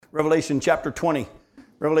Revelation chapter 20.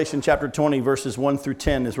 Revelation chapter 20, verses 1 through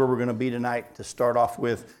 10 is where we're going to be tonight to start off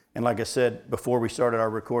with. And like I said before we started our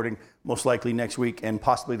recording, most likely next week and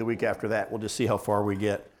possibly the week after that. We'll just see how far we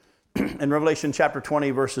get. In Revelation chapter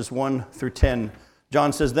 20, verses 1 through 10,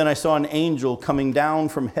 John says, "Then I saw an angel coming down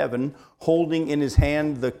from heaven, holding in his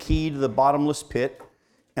hand the key to the bottomless pit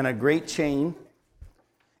and a great chain.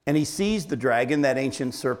 And he seized the dragon, that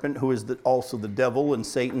ancient serpent, who is also the devil and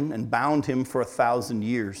Satan, and bound him for 1,000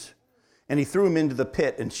 years. And he threw him into the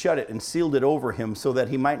pit and shut it and sealed it over him, so that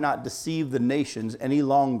he might not deceive the nations any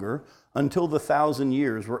longer until the 1,000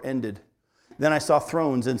 years were ended. Then I saw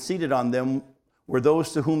thrones, and seated on them were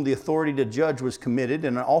those to whom the authority to judge was committed.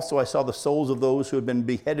 And also I saw the souls of those who had been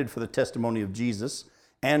beheaded for the testimony of Jesus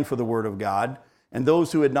and for the word of God, and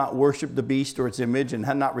those who had not worshipped the beast or its image and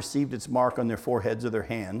had not received its mark on their foreheads or their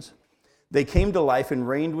hands. They came to life and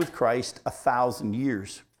reigned with Christ 1,000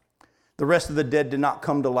 years. The rest of the dead did not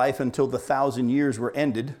come to life until the 1,000 years were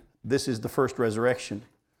ended. This is the first resurrection.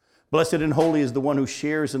 Blessed and holy is the one who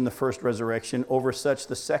shares in the first resurrection. Over such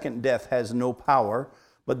the second death has no power,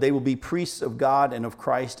 but they will be priests of God and of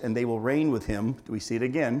Christ, and they will reign with him," do we see it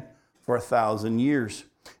again, "for 1,000 years.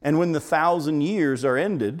 And when the 1,000 years are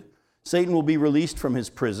ended, Satan will be released from his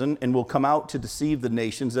prison and will come out to deceive the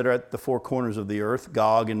nations that are at the four corners of the earth,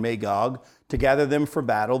 Gog and Magog, to gather them for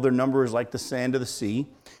battle. Their number is like the sand of the sea.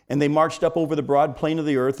 And they marched up over the broad plain of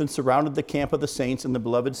the earth and surrounded the camp of the saints in the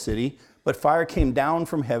beloved city. But fire came down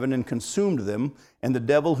from heaven and consumed them, and the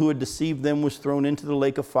devil who had deceived them was thrown into the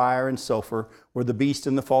lake of fire and sulfur, where the beast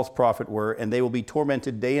and the false prophet were, and they will be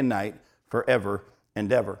tormented day and night forever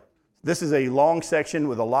and ever." This is a long section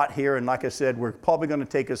with a lot here, and like I said, we're probably going to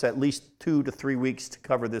take us at least 2 to 3 weeks to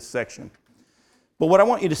cover this section. But what I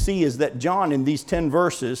want you to see is that John, in these 10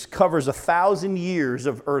 verses, covers 1,000 years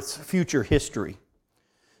of Earth's future history.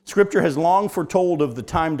 Scripture has long foretold of the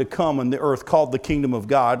time to come on the earth called the kingdom of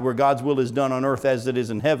God, where God's will is done on earth as it is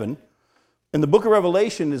in heaven. And the book of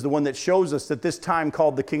Revelation is the one that shows us that this time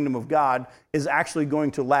called the kingdom of God is actually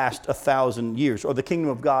going to last 1,000 years, or the kingdom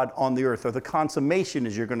of God on the earth, or the consummation,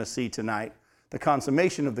 as you're going to see tonight. The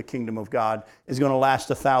consummation of the kingdom of God is going to last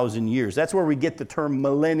 1,000 years. That's where we get the term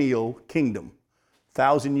millennial kingdom,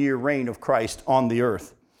 1,000-year reign of Christ on the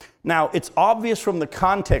earth. Now, it's obvious from the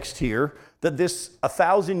context here that this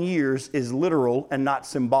 1,000 years is literal and not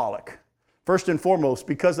symbolic. First and foremost,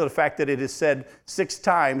 because of the fact that it is said 6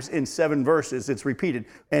 times in 7 verses, it's repeated.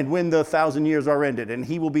 And when the 1,000 years are ended, and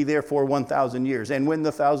he will be there for 1,000 years. And when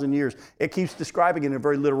the 1,000 years, it keeps describing it in a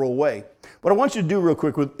very literal way. What I want you to do real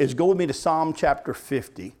quick is go with me to Psalm chapter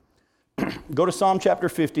 50. Go to Psalm chapter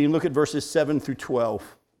 50 and look at verses 7 through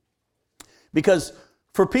 12. Because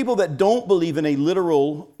for people that don't believe in a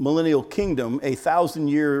literal millennial kingdom, a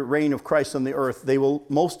 1,000-year reign of Christ on the earth, they will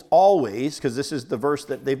most always, because this is the verse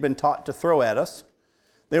that they've been taught to throw at us,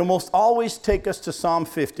 they will most always take us to Psalm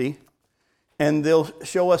 50, and they'll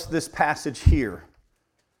show us this passage here.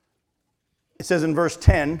 It says in verse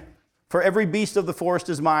 10, "For every beast of the forest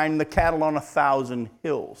is mine, the cattle on 1,000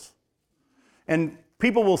 hills." And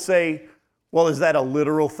people will say, well, is that a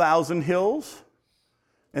literal 1,000 hills?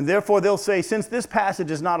 And therefore they'll say, since this passage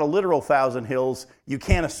is not a literal 1,000 hills, you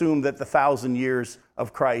can't assume that the 1,000 years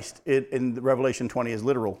of Christ in Revelation 20 is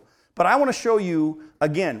literal. But I want to show you,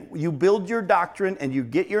 again, you build your doctrine and you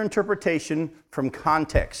get your interpretation from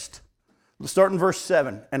context. Let's start in verse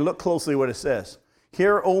 7 and look closely what it says.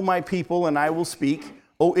 "Hear, O my people, and I will speak.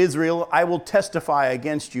 O Israel, I will testify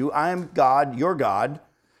against you. I am God, your God.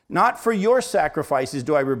 Not for your sacrifices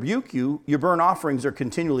do I rebuke you. Your burnt offerings are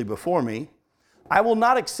continually before me. I will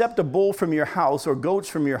not accept a bull from your house or goats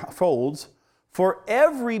from your folds, for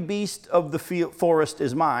every beast of the forest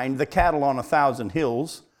is mine, the cattle on 1,000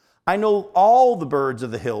 hills. I know all the birds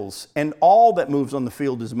of the hills, and all that moves on the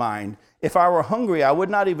field is mine. If I were hungry, I would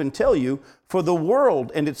not even tell you, for the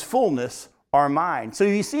world and its fullness are mine." So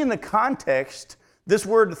you see in the context, this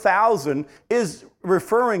word 1,000 is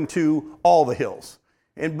referring to all the hills.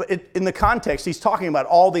 In the context, he's talking about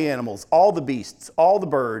all the animals, all the beasts, all the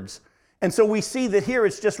birds. And so we see that here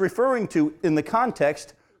it's just referring to, in the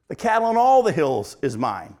context, the cattle on all the hills is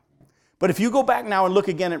mine. But if you go back now and look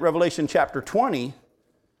again at Revelation chapter 20,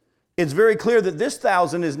 it's very clear that this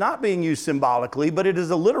 1,000 is not being used symbolically, but it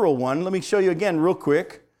is a literal one. Let me show you again real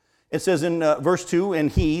quick. It says in verse 2,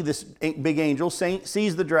 "And he," this big angel,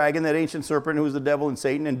 "seized the dragon, that ancient serpent who is the devil and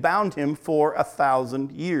Satan, and bound him for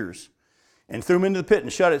 1,000 years. And threw him into the pit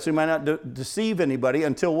and shut it so he might not deceive anybody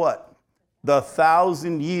until" what? "The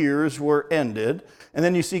 1,000 years were ended." And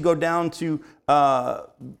then you see, go down to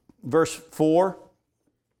verse 4.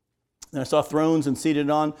 And I saw thrones, and seated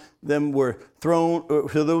on them were to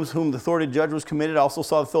those whom the authority to judge was committed. I also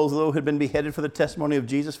saw those who had been beheaded for the testimony of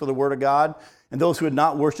Jesus, for the word of God. And those who had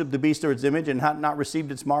not worshipped the beast or its image and had not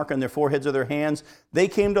received its mark on their foreheads or their hands, they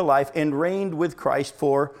came to life and reigned with Christ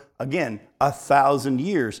for, again, 1,000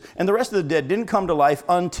 years. And the rest of the dead didn't come to life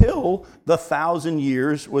until the 1,000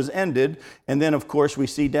 years was ended. And then, of course, we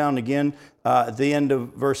see down again at the end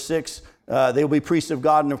of verse 6, they will be priests of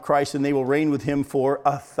God and of Christ, and they will reign with him for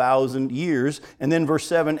 1,000 years. And then verse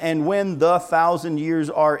 7, and when the 1,000 years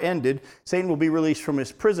are ended, Satan will be released from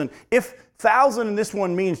his prison. If 1,000 in this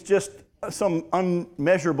one means just some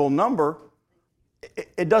unmeasurable number,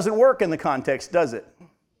 it doesn't work in the context, does it?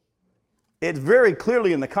 It very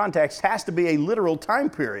clearly in the context has to be a literal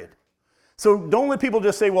time period. So don't let people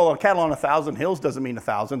just say, well, a cattle on 1,000 hills doesn't mean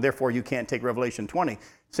 1,000, therefore you can't take Revelation 20.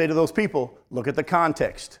 Say to those people, look at the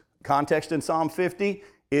context. Context in Psalm 50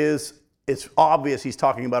 is, it's obvious he's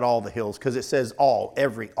talking about all the hills because it says all,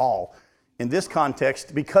 every, all. In this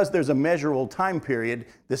context, because there's a measurable time period,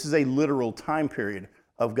 this is a literal time period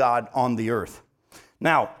of God on the earth.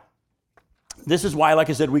 Now, this is why,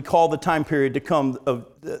 like I said, we call the time period to come of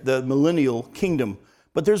the millennial kingdom.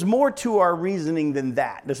 But there's more to our reasoning than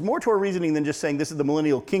that. There's more to our reasoning than just saying this is the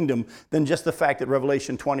millennial kingdom than just the fact that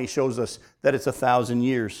Revelation 20 shows us that it's 1,000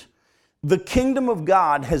 years. The kingdom of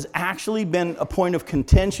God has actually been a point of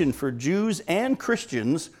contention for Jews and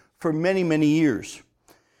Christians for many, many years.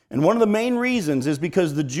 And one of the main reasons is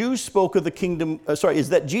because the Jews spoke of the kingdom, is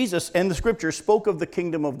that Jesus and the scripture spoke of the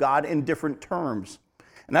kingdom of God in different terms.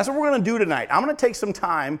 And that's what we're going to do tonight. I'm going to take some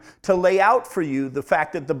time to lay out for you the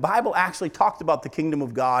fact that the Bible actually talked about the kingdom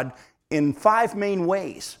of God in 5 main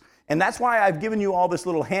ways. And that's why I've given you all this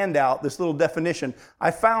little handout, this little definition.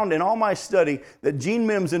 I found in all my study that Gene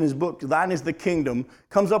Mims in his book, Thine is the Kingdom,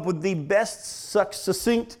 comes up with the best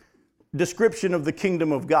succinct description of the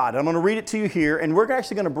kingdom of God. I'm going to read it to you here, and we're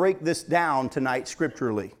actually going to break this down tonight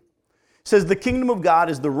scripturally. It says, the kingdom of God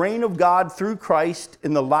is the reign of God through Christ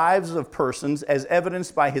in the lives of persons as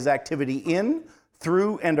evidenced by his activity in,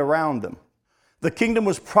 through, and around them. The kingdom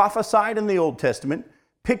was prophesied in the Old Testament,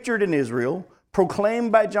 pictured in Israel,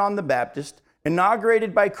 proclaimed by John the Baptist,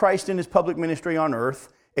 inaugurated by Christ in his public ministry on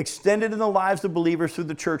earth, extended in the lives of believers through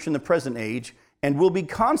the church in the present age, and will be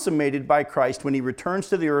consummated by Christ when he returns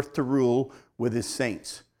to the earth to rule with his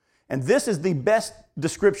saints. And this is the best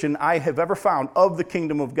description I have ever found of the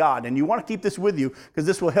kingdom of God. And you want to keep this with you because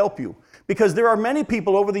this will help you. Because there are many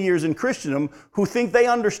people over the years in Christendom who think they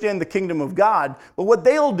understand the kingdom of God, but what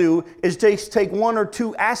they'll do is take 1 or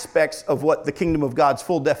 2 aspects of what the kingdom of God's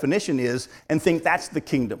full definition is and think that's the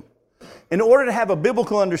kingdom. In order to have a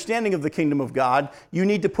biblical understanding of the kingdom of God, you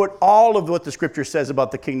need to put all of what the scripture says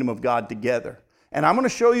about the kingdom of God together. And I'm going to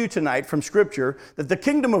show you tonight from scripture that the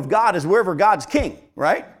kingdom of God is wherever God's king,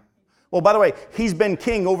 right? Well, by the way, he's been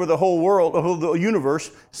king over the whole world, the whole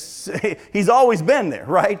universe. He's always been there,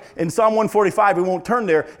 right? In Psalm 145, we won't turn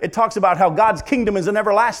there. It talks about how God's kingdom is an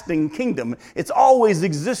everlasting kingdom. It's always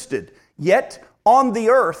existed. Yet, on the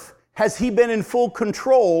earth, has he been in full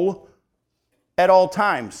control at all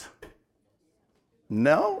times?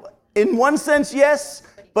 No. In one sense, yes.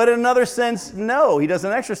 But in another sense, no, he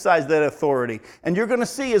doesn't exercise that authority. And you're going to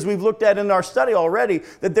see, as we've looked at in our study already,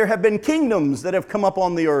 that there have been kingdoms that have come up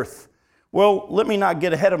on the earth. Well, let me not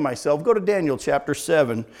get ahead of myself. Go to Daniel chapter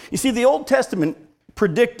 7. You see, the Old Testament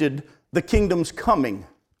predicted the kingdom's coming.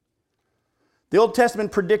 The Old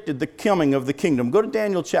Testament predicted the coming of the kingdom. Go to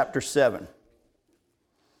Daniel chapter 7.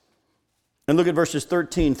 And look at verses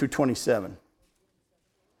 13 through 27.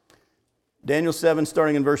 Daniel 7,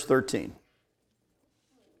 starting in verse 13.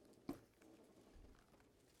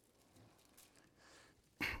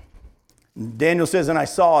 Daniel says, and I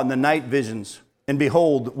saw in the night visions, and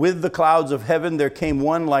behold, with the clouds of heaven there came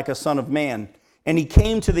one like a son of man. And he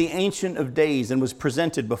came to the Ancient of Days and was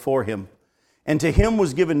presented before him. And to him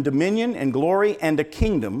was given dominion and glory and a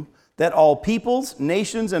kingdom, that all peoples,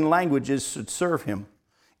 nations, and languages should serve him.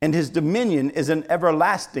 And his dominion is an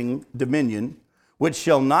everlasting dominion, which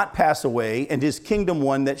shall not pass away, and his kingdom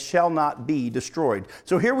one that shall not be destroyed.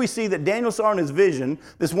 So here we see that Daniel saw in his vision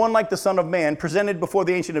this one like the Son of Man presented before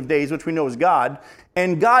the Ancient of Days, which we know is God.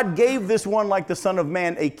 And God gave this one like the Son of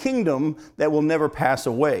Man a kingdom that will never pass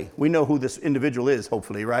away. We know who this individual is,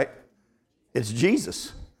 hopefully, right? It's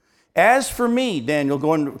Jesus. As for me, Daniel,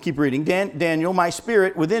 go and keep reading. Daniel, my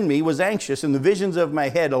spirit within me was anxious, and the visions of my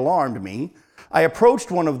head alarmed me. I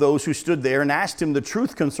approached one of those who stood there and asked him the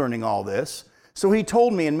truth concerning all this. So he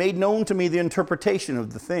told me and made known to me the interpretation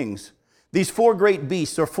of the things. These 4 great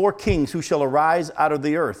beasts are 4 kings who shall arise out of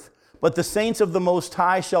the earth. But the saints of the Most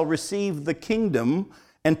High shall receive the kingdom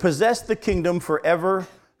and possess the kingdom forever,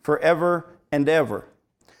 forever and ever.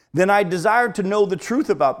 Then I desired to know the truth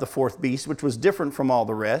about the fourth beast, which was different from all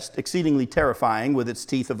the rest, exceedingly terrifying, with its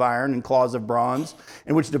teeth of iron and claws of bronze,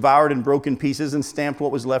 and which devoured and broke in pieces and stamped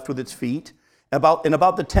what was left with its feet. About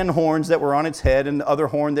the 10 horns that were on its head, and the other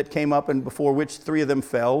horn that came up, and before which 3 of them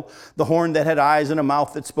fell. The horn that had eyes and a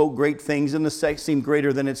mouth that spoke great things, and the sex seemed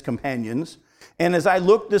greater than its companions. And as I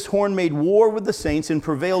looked, this horn made war with the saints and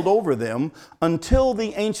prevailed over them until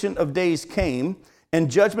the Ancient of Days came, and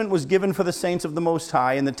judgment was given for the saints of the Most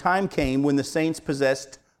High, and the time came when the saints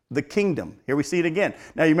possessed the kingdom. Here we see it again.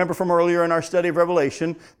 Now you remember from earlier in our study of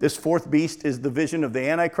Revelation, this fourth beast is the vision of the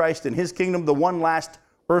Antichrist and his kingdom, the one last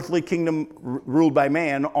earthly kingdom ruled by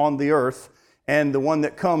man on the earth, and the one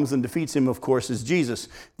that comes and defeats him, of course, is Jesus.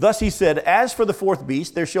 Thus he said, as for the fourth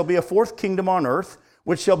beast, there shall be a fourth kingdom on earth,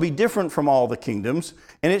 which shall be different from all the kingdoms,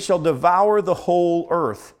 and it shall devour the whole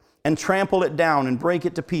earth, and trample it down, and break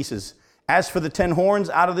it to pieces. As for the 10 horns,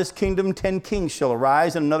 out of this kingdom 10 kings shall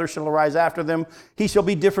arise, and another shall arise after them. He shall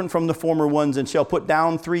be different from the former ones, and shall put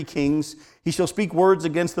down 3 kings. He shall speak words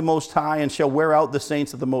against the Most High, and shall wear out the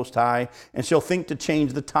saints of the Most High, and shall think to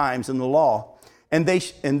change the times and the law. And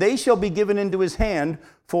they shall be given into his hand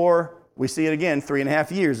for, we see it again,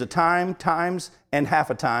 3.5 years, a time, times, and half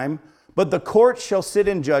a time. But the court shall sit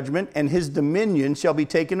in judgment, and his dominion shall be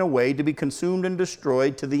taken away, to be consumed and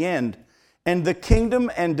destroyed to the end. And the kingdom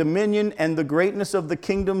and dominion and the greatness of the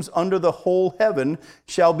kingdoms under the whole heaven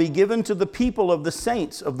shall be given to the people of the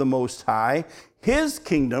saints of the Most High. His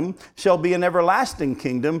kingdom shall be an everlasting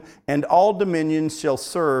kingdom, and all dominions shall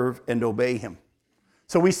serve and obey him.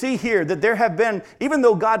 So we see here that there have been, even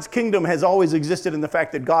though God's kingdom has always existed in the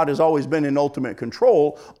fact that God has always been in ultimate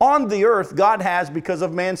control, on the earth, God has, because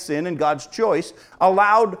of man's sin and God's choice,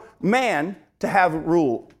 allowed man to have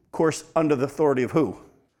rule, of course, under the authority of who?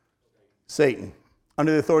 Satan,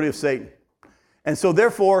 under the authority of Satan. And so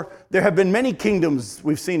therefore, there have been many kingdoms.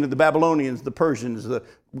 We've seen the Babylonians, the Persians, the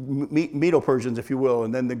Medo-Persians, if you will,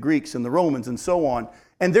 and then the Greeks and the Romans and so on.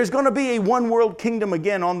 And there's going to be a one world kingdom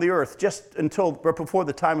again on the earth just until before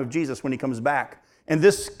the time of Jesus when he comes back. And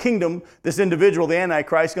this kingdom, this individual, the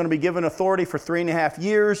Antichrist, is going to be given authority for 3.5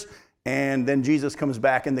 years. And then Jesus comes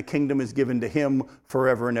back and the kingdom is given to him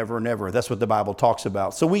forever and ever and ever. That's what the Bible talks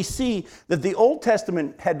about. So we see that the Old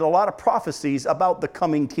Testament had a lot of prophecies about the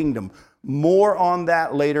coming kingdom. More on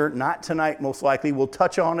that later, not tonight most likely. We'll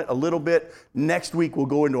touch on it a little bit. Next week we'll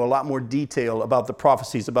go into a lot more detail about the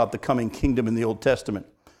prophecies about the coming kingdom in the Old Testament.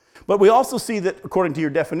 But we also see that, according to your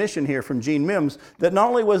definition here from Gene Mims, that not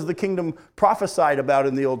only was the kingdom prophesied about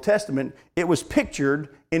in the Old Testament, it was pictured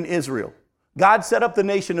in Israel. God set up the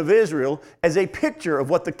nation of Israel as a picture of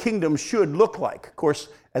what the kingdom should look like. Of course,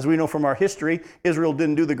 as we know from our history, Israel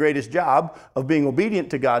didn't do the greatest job of being obedient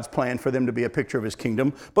to God's plan for them to be a picture of his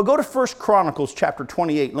kingdom. But go to 1 Chronicles chapter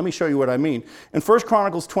 28. Let me show you what I mean. In 1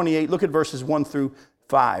 Chronicles 28, look at verses 1 through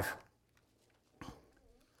 5.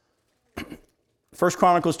 1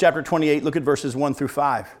 Chronicles chapter 28, look at verses 1 through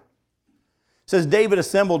 5. It says, David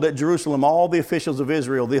assembled at Jerusalem all the officials of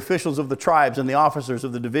Israel, the officials of the tribes and the officers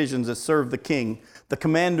of the divisions that served the king, the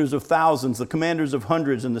commanders of thousands, the commanders of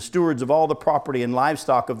hundreds, and the stewards of all the property and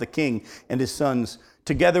livestock of the king and his sons,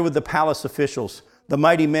 together with the palace officials, the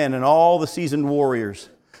mighty men and all the seasoned warriors.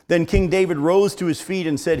 Then King David rose to his feet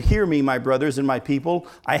and said, Hear me, my brothers and my people.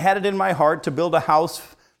 I had it in my heart to build a house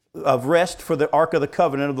of rest for the ark of the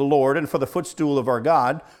covenant of the Lord and for the footstool of our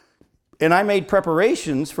God. And I made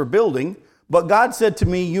preparations for building. But God said to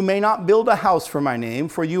me, You may not build a house for my name,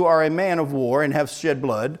 for you are a man of war and have shed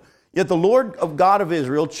blood. Yet the Lord of God of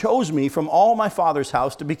Israel chose me from all my father's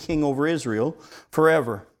house to be king over Israel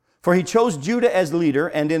forever. For he chose Judah as leader,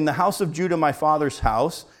 and in the house of Judah my father's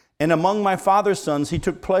house, and among my father's sons he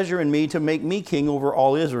took pleasure in me to make me king over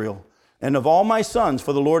all Israel. And of all my sons,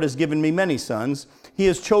 for the Lord has given me many sons, he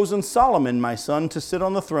has chosen Solomon my son to sit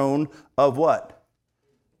on the throne of what?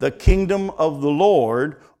 The kingdom of the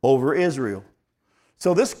Lord over Israel.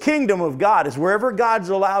 So this kingdom of God is wherever God's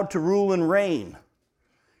allowed to rule and reign.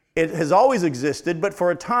 It has always existed, but for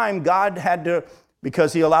a time God had to,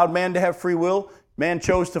 because he allowed man to have free will, man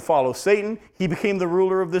chose to follow Satan. He became the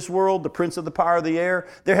ruler of this world, the prince of the power of the air.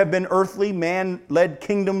 There have been earthly, man-led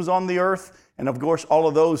kingdoms on the earth. And of course, all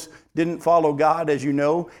of those didn't follow God, as you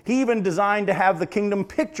know. He even designed to have the kingdom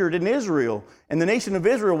pictured in Israel. And the nation of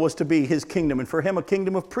Israel was to be his kingdom, and for him a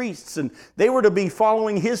kingdom of priests. And they were to be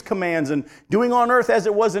following his commands and doing on earth as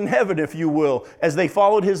it was in heaven, if you will, as they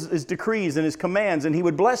followed his decrees and his commands. And he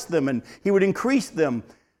would bless them and he would increase them.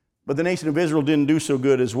 But the nation of Israel didn't do so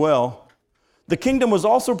good as well. The kingdom was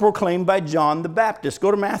also proclaimed by John the Baptist.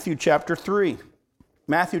 Go to Matthew chapter 3.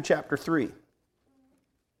 Matthew chapter 3.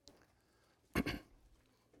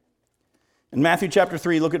 In Matthew chapter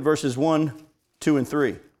 3, look at verses 1, 2, and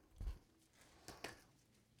 3.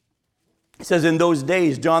 It says, in those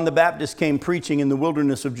days, John the Baptist came preaching in the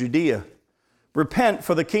wilderness of Judea. Repent,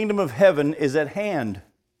 for the kingdom of heaven is at hand.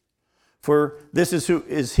 For this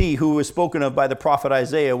is he who was spoken of by the prophet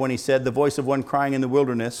Isaiah when he said, the voice of one crying in the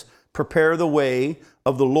wilderness, prepare the way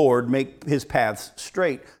of the Lord, make his paths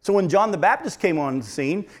straight. So when John the Baptist came on the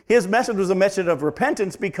scene, his message was a message of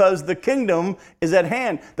repentance because the kingdom is at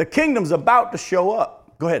hand. The kingdom's about to show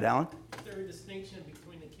up. Go ahead, Alan. Is there a distinction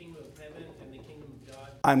between the kingdom of heaven and the kingdom of God?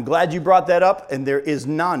 I'm glad you brought that up, and there is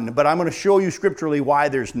none. But I'm going to show you scripturally why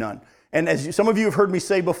there's none. And as some of you have heard me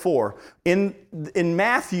say before, in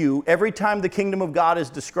Matthew, every time the kingdom of God is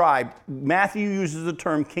described, Matthew uses the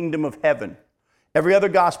term kingdom of heaven. Every other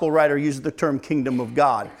gospel writer uses the term kingdom of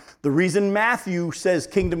God. The reason Matthew says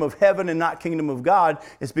kingdom of heaven and not kingdom of God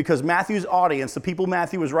is because Matthew's audience, the people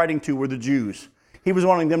Matthew was writing to, were the Jews. He was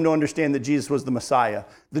wanting them to understand that Jesus was the Messiah.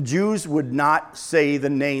 The Jews would not say the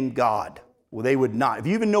name God. Well, they would not. If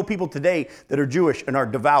you even know people today that are Jewish and are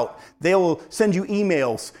devout, they will send you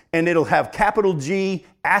emails and it'll have capital G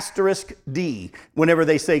asterisk D whenever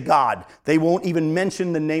they say God. They won't even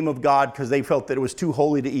mention the name of God because they felt that it was too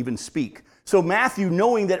holy to even speak. So Matthew,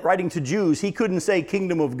 knowing that writing to Jews, he couldn't say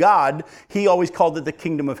kingdom of God, he always called it the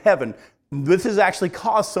kingdom of heaven. This has actually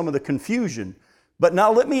caused some of the confusion. But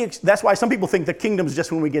now that's why some people think the kingdom's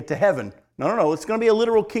just when we get to heaven. No, it's going to be a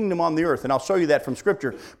literal kingdom on the earth, and I'll show you that from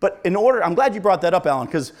Scripture. But I'm glad you brought that up, Alan,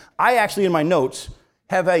 because I actually, in my notes,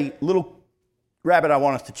 have a little rabbit I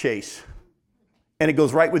want us to chase. And it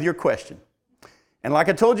goes right with your question. And like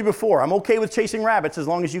I told you before, I'm okay with chasing rabbits as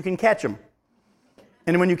long as you can catch them.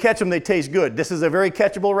 And when you catch them, they taste good. This is a very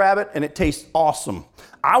catchable rabbit, and it tastes awesome.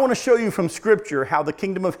 I want to show you from Scripture how the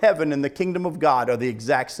kingdom of heaven and the kingdom of God are the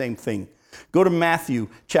exact same thing. Go to Matthew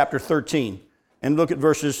chapter 13 and look at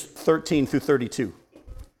verses 13 through 32.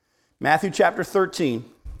 Matthew chapter 13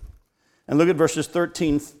 and look at verses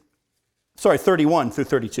 31 through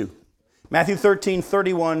 32. Matthew 13,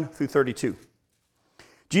 31 through 32.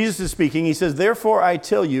 Jesus is speaking. He says, therefore I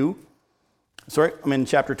tell you, I'm in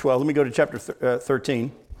chapter 12. Let me go to chapter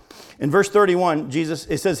 13. In verse 31,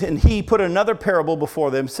 it says, and he put another parable before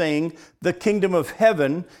them, saying, the kingdom of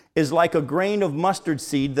heaven is like a grain of mustard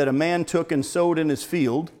seed that a man took and sowed in his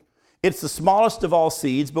field. It's the smallest of all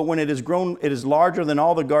seeds, but when it is grown, it is larger than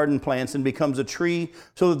all the garden plants and becomes a tree,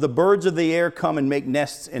 so that the birds of the air come and make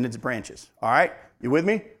nests in its branches. All right? You with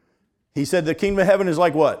me? He said the kingdom of heaven is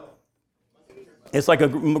like what? It's like a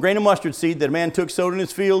grain of mustard seed that a man took, sowed in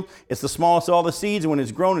his field. It's the smallest of all the seeds, and when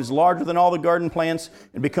it's grown, it's larger than all the garden plants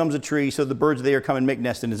and becomes a tree, so the birds of the air come and make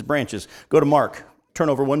nests in its branches. Go to Mark. Turn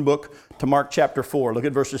over one book to Mark chapter 4. Look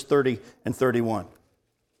at verses 30 and 31.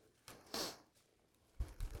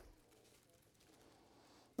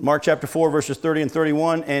 Mark chapter 4, verses 30 and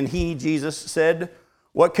 31. And he, Jesus, said, with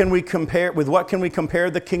what can we compare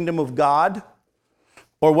the kingdom of God?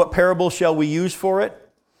 Or what parable shall we use for it?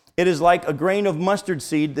 It is like a grain of mustard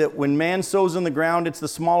seed that when man sows in the ground, it's the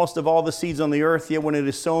smallest of all the seeds on the earth. Yet when it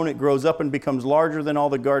is sown, it grows up and becomes larger than all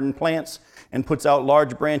the garden plants and puts out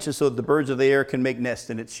large branches so that the birds of the air can make nests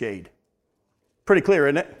in its shade. Pretty clear,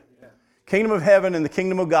 isn't it? Yeah. Kingdom of heaven and the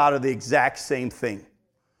kingdom of God are the exact same thing.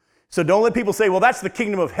 So don't let people say, well, that's the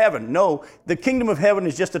kingdom of heaven. No, the kingdom of heaven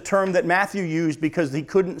is just a term that Matthew used because he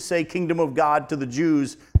couldn't say kingdom of God to the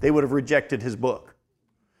Jews. They would have rejected his book.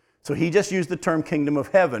 So he just used the term kingdom of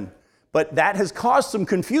heaven. But that has caused some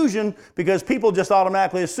confusion because people just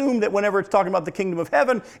automatically assume that whenever it's talking about the kingdom of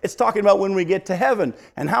heaven, it's talking about when we get to heaven.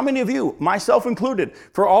 And how many of you, myself included,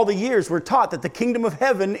 for all the years were taught that the kingdom of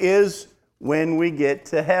heaven is when we get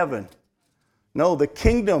to heaven? No, the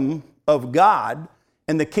kingdom of God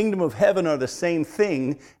and the kingdom of heaven are the same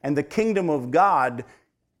thing. And the kingdom of God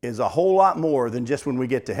is a whole lot more than just when we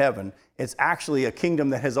get to heaven. It's actually a kingdom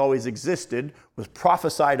that has always existed, was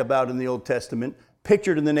prophesied about in the Old Testament,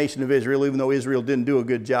 pictured in the nation of Israel, even though Israel didn't do a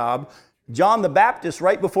good job. John the Baptist,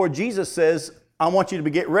 right before Jesus says, I want you to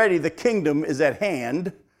get ready, the kingdom is at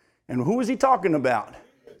hand. And who was he talking about?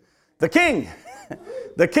 The king.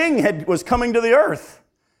 The king was coming to the earth.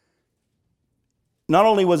 Not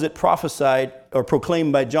only was it prophesied or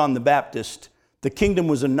proclaimed by John the Baptist, the kingdom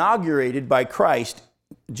was inaugurated by Christ,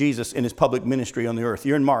 Jesus, in his public ministry on the earth.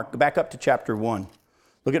 You're in Mark. Go back up to chapter 1.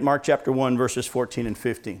 Look at Mark chapter 1, verses 14 and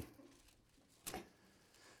 15.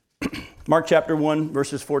 Mark chapter 1,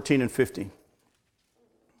 verses 14 and 15.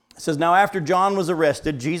 It says, now after John was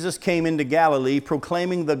arrested, Jesus came into Galilee,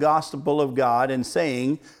 proclaiming the gospel of God and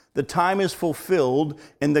saying, the time is fulfilled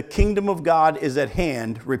and the kingdom of God is at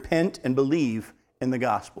hand. Repent and believe in the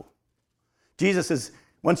gospel. Jesus says,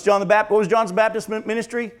 what was John the Baptist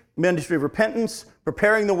ministry? ministry of repentance,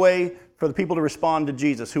 preparing the way for the people to respond to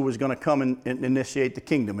Jesus, who was going to come and initiate the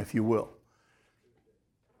kingdom, if you will.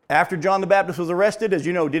 After John the Baptist was arrested, as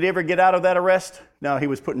you know, did he ever get out of that arrest? No, he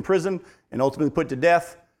was put in prison and ultimately put to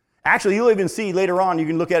death. Actually, you'll even see later on, you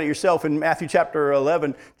can look at it yourself, in Matthew chapter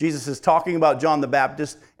 11, Jesus is talking about John the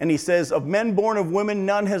Baptist, and he says, of men born of women,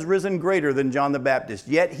 none has risen greater than John the Baptist.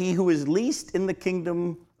 Yet he who is least in the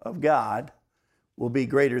kingdom of God will be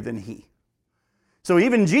greater than he. So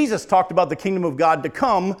even Jesus talked about the kingdom of God to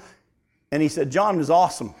come, and he said, John was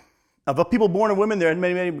awesome. Of people born of women, there are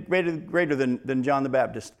many greater than John the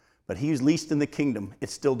Baptist. But he's least in the kingdom.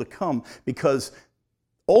 It's still to come, because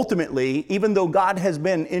ultimately, even though God has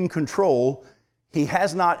been in control, he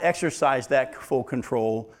has not exercised that full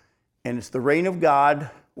control. And it's the reign of God,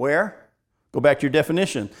 where? Go back to your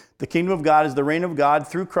definition. The kingdom of God is the reign of God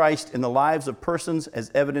through Christ in the lives of persons,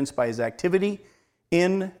 as evidenced by his activity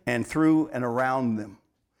in and through and around them.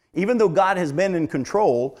 Even though God has been in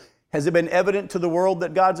control, has it been evident to the world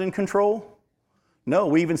that God's in control? No,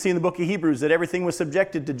 we even see in the book of Hebrews that everything was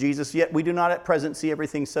subjected to Jesus, yet we do not at present see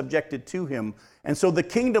everything subjected to him. And so the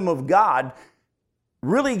kingdom of God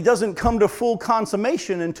really doesn't come to full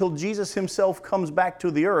consummation until Jesus himself comes back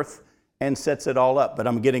to the earth and sets it all up. But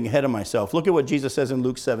I'm getting ahead of myself. Look at what Jesus says in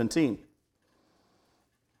Luke 17.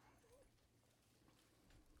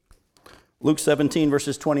 Luke 17,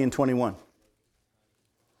 verses 20 and 21.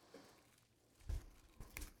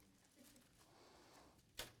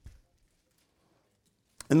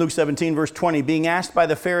 In Luke 17, verse 20, being asked by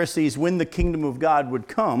the Pharisees when the kingdom of God would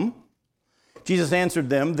come, Jesus answered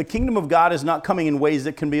them, the kingdom of God is not coming in ways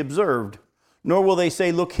that can be observed, nor will they say,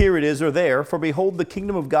 look, here it is, or there, for behold, the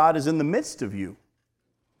kingdom of God is in the midst of you.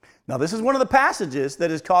 Now, this is one of the passages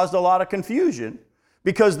that has caused a lot of confusion,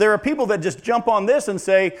 because there are people that just jump on this and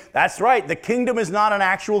say, that's right, the kingdom is not an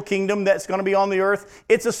actual kingdom that's going to be on the earth.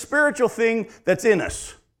 It's a spiritual thing that's in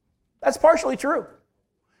us. That's partially true.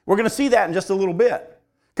 We're going to see that in just a little bit.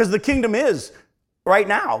 Because the kingdom is right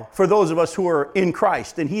now for those of us who are in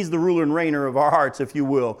Christ, and he's the ruler and reigner of our hearts, if you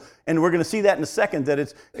will. And we're going to see that in a second, that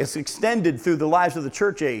it's extended through the lives of the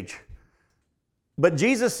church age. But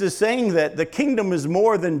Jesus is saying that the kingdom is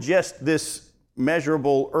more than just this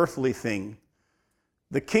measurable earthly thing.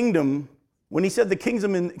 The kingdom, when he said the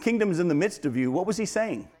kingdom is in the midst of you, what was he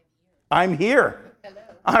saying? I'm here. Hello.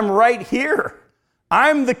 I'm right here.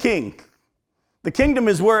 I'm the king. The kingdom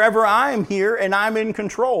is wherever I'm here and I'm in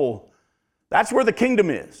control. That's where the kingdom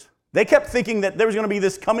is. They kept thinking that there was going to be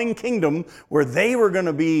this coming kingdom where they were going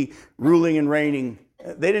to be ruling and reigning.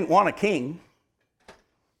 They didn't want a king.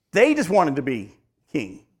 They just wanted to be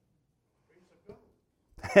king.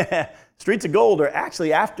 Streets of gold are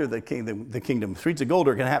actually after the kingdom. Streets of gold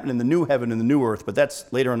are going to happen in the new heaven and the new earth, but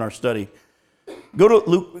that's later in our study. Go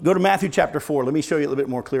to Matthew chapter 4. Let me show you a little bit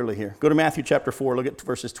more clearly here. Go to Matthew chapter 4. Look at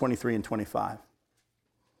verses 23 and 25.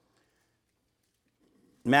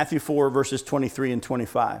 Matthew 4, verses 23 and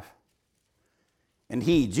 25. And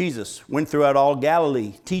he, Jesus, went throughout all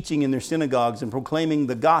Galilee, teaching in their synagogues and proclaiming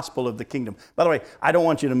the gospel of the kingdom. By the way, I don't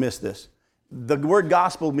want you to miss this. The word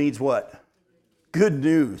gospel means what? Good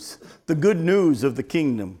news. The good news of the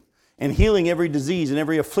kingdom. And healing every disease and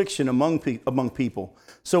every affliction among people.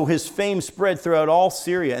 So his fame spread throughout all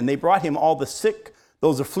Syria, and they brought him all the sick,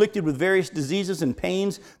 those afflicted with various diseases and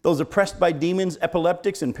pains, those oppressed by demons,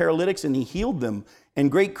 epileptics, and paralytics, and he healed them. And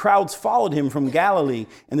great crowds followed him from Galilee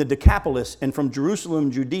and the Decapolis, and from Jerusalem,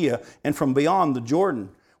 Judea, and from beyond the Jordan.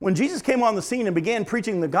 When Jesus came on the scene and began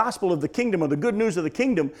preaching the gospel of the kingdom, or the good news of the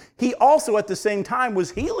kingdom, he also at the same time was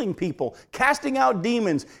healing people, casting out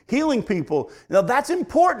demons, healing people. Now that's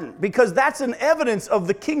important, because that's an evidence of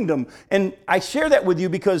the kingdom. And I share that with you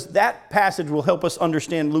because that passage will help us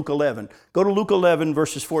understand Luke 11. Go to Luke 11,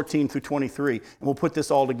 verses 14 through 23, and we'll put this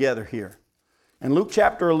all together here. In Luke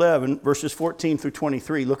chapter 11, verses 14 through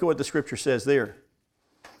 23, look at what the scripture says there.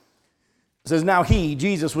 It says, now he,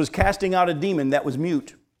 Jesus, was casting out a demon that was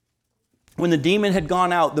mute. When the demon had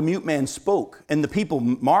gone out, the mute man spoke, and the people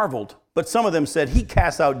marveled. But some of them said, he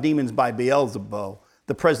casts out demons by Beelzebub,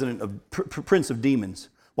 the prince of demons.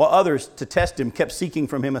 While others, to test him, kept seeking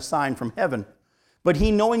from him a sign from heaven. But he,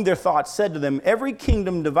 knowing their thoughts, said to them, every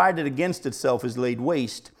kingdom divided against itself is laid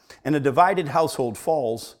waste, and a divided household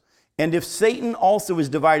falls. And if Satan also is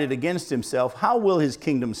divided against himself, how will his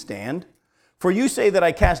kingdom stand? For you say that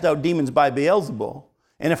I cast out demons by Beelzebub.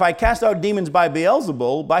 And if I cast out demons by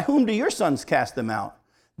Beelzebul, by whom do your sons cast them out?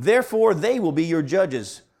 Therefore they will be your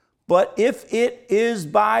judges. But if it is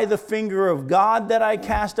by the finger of God that I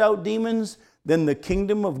cast out demons, then the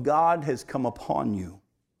kingdom of God has come upon you.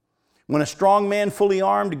 When a strong man fully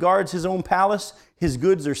armed guards his own palace, his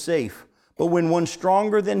goods are safe. But when one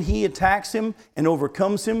stronger than he attacks him and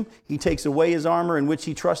overcomes him, he takes away his armor in which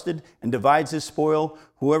he trusted and divides his spoil.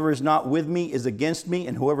 Whoever is not with me is against me,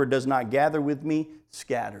 and whoever does not gather with me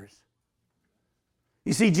scatters.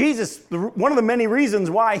 You see, Jesus, one of the many reasons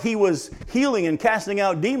why he was healing and casting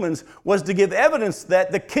out demons was to give evidence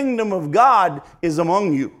that the kingdom of God is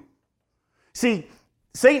among you. See,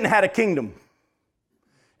 Satan had a kingdom.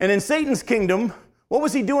 And in Satan's kingdom, what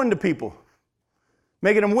was he doing to people?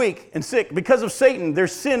 Making them weak and sick. Because of Satan,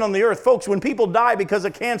 there's sin on the earth. Folks, when people die because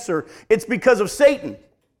of cancer, it's because of Satan.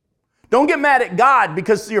 Don't get mad at God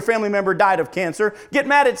because your family member died of cancer. Get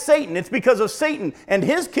mad at Satan. It's because of Satan and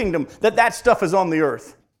his kingdom that stuff is on the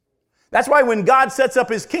earth. That's why when God sets up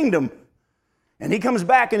his kingdom and he comes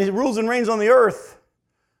back and he rules and reigns on the earth,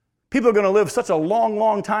 people are going to live such a long,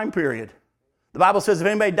 long time period. The Bible says if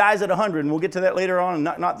anybody dies at 100, and we'll get to that later on,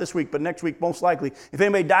 not this week, but next week most likely, if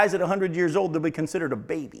anybody dies at 100 years old, they'll be considered a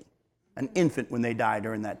baby, an infant when they die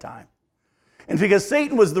during that time. And because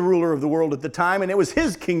Satan was the ruler of the world at the time, and it was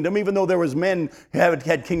his kingdom, even though there was men who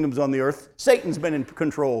had kingdoms on the earth, Satan's been in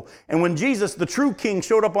control. And when Jesus, the true king,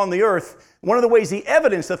 showed up on the earth, one of the ways he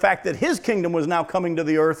evidenced the fact that his kingdom was now coming to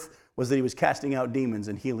the earth was that he was casting out demons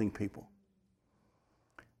and healing people.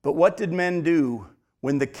 But what did men do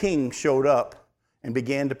when the king showed up and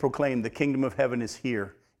began to proclaim the kingdom of heaven is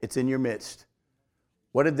here, it's in your midst?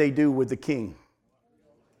 What did they do with the king?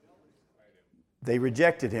 They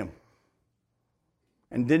rejected him.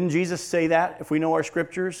 And didn't Jesus say that, if we know our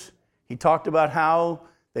scriptures? He talked about how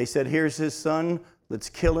they said, here's his son, let's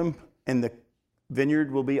kill him, and the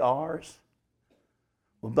vineyard will be ours.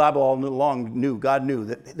 Well, the Bible all along knew, God knew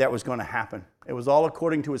that was going to happen. It was all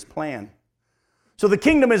according to his plan. So the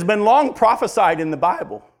kingdom has been long prophesied in the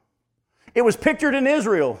Bible. It was pictured in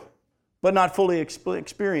Israel, but not fully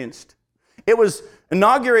experienced. It was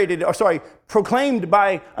proclaimed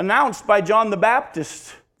announced by John the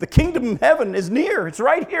Baptist. The kingdom of heaven is near. It's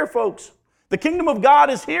right here, folks. The kingdom of God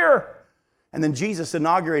is here. And then Jesus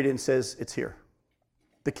inaugurated and says, it's here.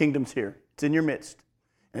 The kingdom's here. It's in your midst.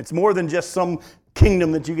 And it's more than just some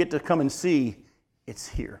kingdom that you get to come and see. It's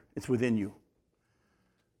here. It's within you.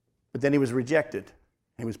 But then he was rejected.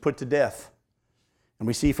 He was put to death. And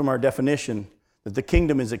we see from our definition that the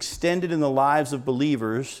kingdom is extended in the lives of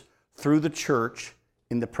believers through the church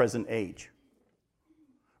in the present age.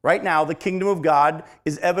 Right now, the kingdom of God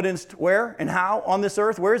is evidenced where and how on this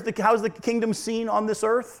earth? How is the kingdom seen on this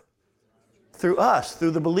earth? Through us, through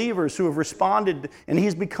the believers who have responded, and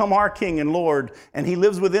he's become our King and Lord, and he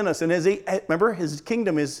lives within us. And remember, his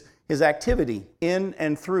kingdom is his activity in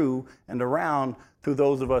and through and around through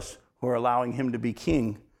those of us who are allowing him to be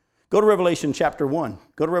king. Go to Revelation chapter 1.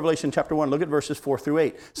 Go to Revelation chapter 1. Look at verses 4 through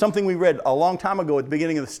 8. Something we read a long time ago at the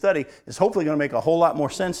beginning of the study is hopefully going to make a whole lot more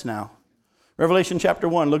sense now. Revelation chapter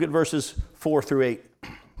 1, look at verses 4 through 8. It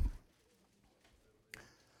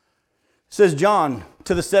says, John,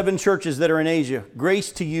 to the 7 churches that are in Asia,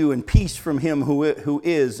 grace to you and peace from him who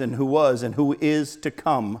is and who was and who is to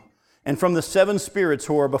come, and from the 7 spirits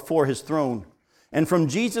who are before his throne, and from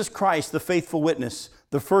Jesus Christ, the faithful witness,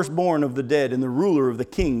 the firstborn of the dead and the ruler of the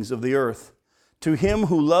kings of the earth. To him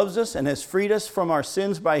who loves us and has freed us from our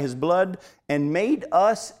sins by his blood and made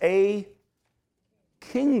us a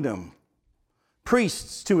kingdom,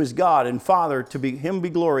 priests to his God and Father, to him be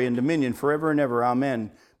glory and dominion forever and ever.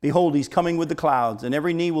 Amen. Behold, he's coming with the clouds, and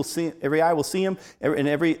every eye will see him, and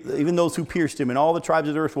even those who pierced him, and all the tribes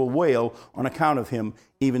of the earth will wail on account of him.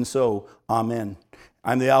 Even so, amen.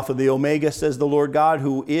 I'm the Alpha, the Omega, says the Lord God,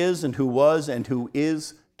 who is and who was and who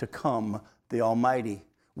is to come, the Almighty.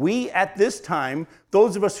 We, at this time,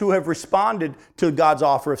 those of us who have responded to God's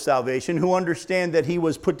offer of salvation, who understand that he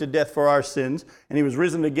was put to death for our sins, and he was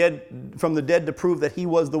risen again from the dead to prove that he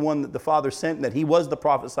was the one that the Father sent, and that he was the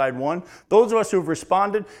prophesied one, those of us who have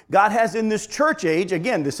responded, God has in this church age,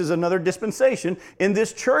 again, this is another dispensation, in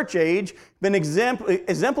this church age, been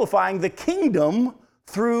exemplifying the kingdom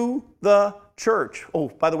through the church. Oh,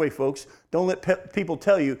 by the way, folks, don't let people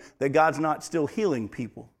tell you that God's not still healing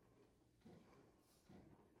people.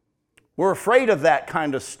 We're afraid of that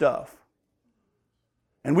kind of stuff.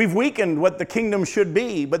 And we've weakened what the kingdom should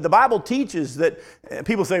be. But the Bible teaches that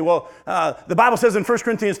people say, well, the Bible says in 1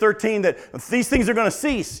 Corinthians 13 that these things are going to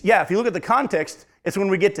cease. Yeah, if you look at the context, it's when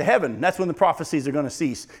we get to heaven. That's when the prophecies are going to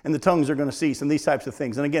cease and the tongues are going to cease and these types of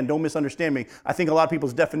things. And again, don't misunderstand me. I think a lot of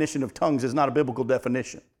people's definition of tongues is not a biblical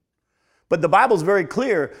definition. But the Bible's very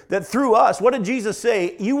clear that through us, what did Jesus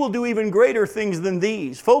say? You will do even greater things than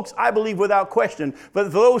these. Folks, I believe without question, but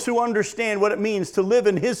for those who understand what it means to live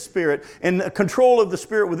in His Spirit and the control of the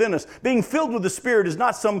Spirit within us, being filled with the Spirit is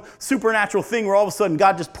not some supernatural thing where all of a sudden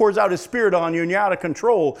God just pours out His Spirit on you and you're out of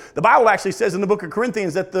control. The Bible actually says in the book of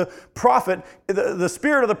Corinthians that the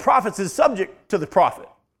spirit of the prophets is subject to the prophet.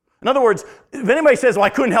 In other words, if anybody says, well, I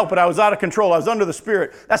couldn't help it, I was out of control, I was under the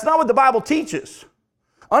Spirit, that's not what the Bible teaches.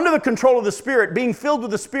 Under the control of the Spirit, being filled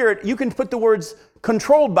with the Spirit, you can put the words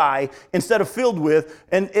controlled by instead of filled with,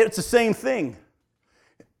 and it's the same thing.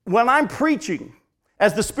 When I'm preaching,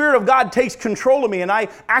 as the Spirit of God takes control of me and I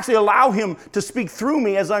actually allow Him to speak through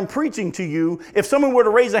me as I'm preaching to you, if someone were to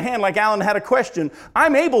raise a hand like Alan had a question,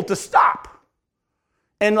 I'm able to stop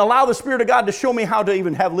and allow the Spirit of God to show me how to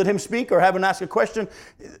even let Him speak or have Him ask a question.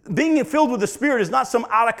 Being filled with the Spirit is not some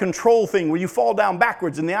out of control thing where you fall down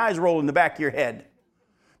backwards and the eyes roll in the back of your head.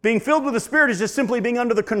 Being filled with the Spirit is just simply being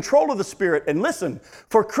under the control of the Spirit. And listen,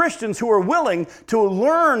 for Christians who are willing to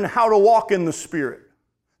learn how to walk in the Spirit.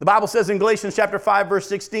 The Bible says in Galatians chapter 5, verse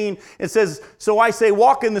 16, it says, so I say,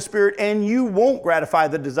 walk in the Spirit, and you won't gratify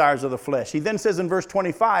the desires of the flesh. He then says in verse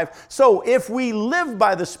 25, so if we live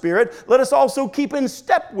by the Spirit, let us also keep in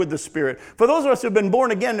step with the Spirit. For those of us who have been born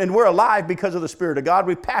again and we're alive because of the Spirit of God,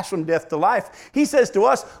 we pass from death to life. He says to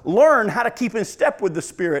us, learn how to keep in step with the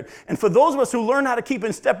Spirit. And for those of us who learn how to keep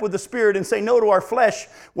in step with the Spirit and say no to our flesh,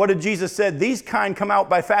 what did Jesus say? These kind come out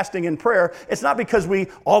by fasting and prayer. It's not because we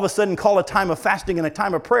all of a sudden call a time of fasting and a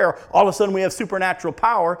time of prayer, all of a sudden we have supernatural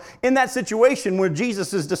power. In that situation where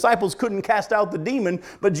Jesus' disciples couldn't cast out the demon,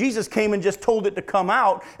 but Jesus came and just told it to come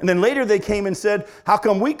out, and then later they came and said, how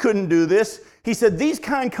come we couldn't do this? He said, these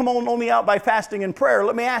kind come only out by fasting and prayer.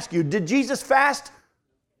 Let me ask you, did Jesus fast?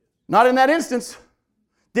 Not in that instance.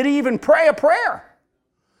 Did He even pray a prayer?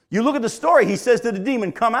 You look at the story, He says to the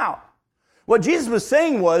demon, come out. What Jesus was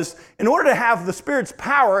saying was, in order to have the Spirit's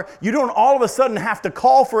power, you don't all of a sudden have to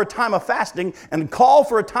call for a time of fasting and call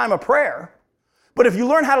for a time of prayer. But if you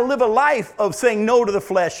learn how to live a life of saying no to the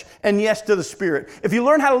flesh and yes to the Spirit, if you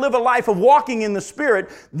learn how to live a life of walking in the Spirit,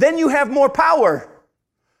 then you have more power.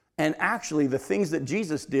 And actually, the things that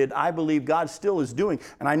Jesus did, I believe God still is doing.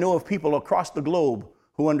 And I know of people across the globe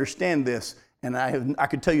who understand this. And I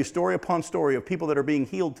could tell you story upon story of people that are being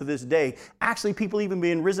healed to this day. Actually, people even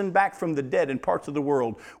being risen back from the dead in parts of the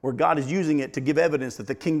world where God is using it to give evidence that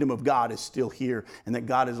the kingdom of God is still here and that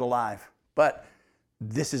God is alive. But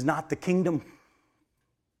this is not the kingdom.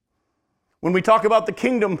 When we talk about the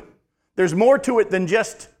kingdom, there's more to it than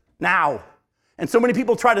just now. And so many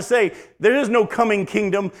people try to say, there is no coming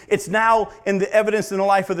kingdom. It's now in the evidence in the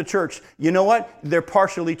life of the church. You know what? They're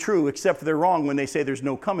partially true, except they're wrong when they say there's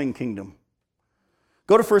no coming kingdom.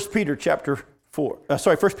 Go to 1 Peter chapter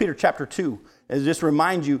 2, and just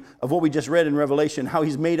remind you of what we just read in Revelation, how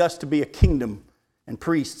He's made us to be a kingdom and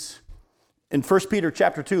priests. In 1 Peter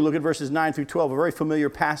chapter 2, look at verses 9 through 12, a very familiar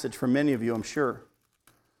passage for many of you, I'm sure.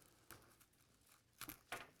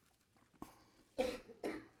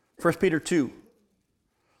 1 Peter 2,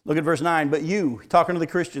 look at verse 9. But you, talking to the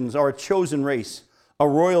Christians, are a chosen race, a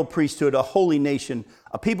royal priesthood, a holy nation,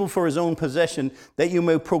 a people for His own possession, that you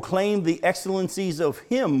may proclaim the excellencies of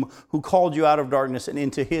Him who called you out of darkness and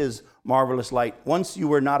into His marvelous light. Once you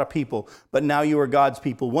were not a people, but now you are God's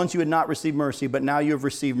people. Once you had not received mercy, but now you have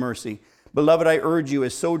received mercy. Beloved, I urge you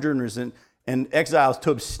as sojourners and exiles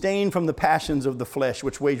to abstain from the passions of the flesh,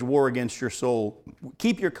 which wage war against your soul.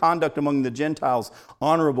 Keep your conduct among the Gentiles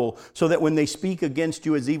honorable, so that when they speak against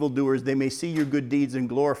you as evildoers, they may see your good deeds and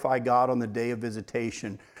glorify God on the day of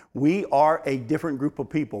visitation. We are a different group of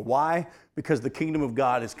people. Why? Because the kingdom of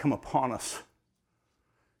God has come upon us.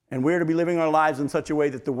 And we're to be living our lives in such a way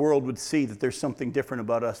that the world would see that there's something different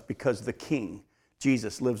about us because the King,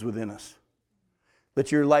 Jesus, lives within us.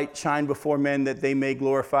 Let your light shine before men that they may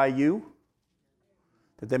glorify you,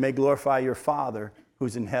 that they may glorify your Father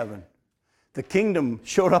who's in heaven. The kingdom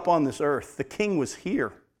showed up on this earth. The King was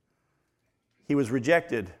here. He was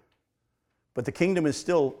rejected. But the kingdom is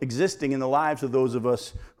still existing in the lives of those of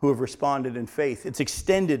us who have responded in faith. It's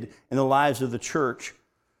extended in the lives of the church,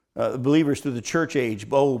 believers through the church age.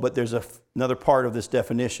 Oh, but there's another part of this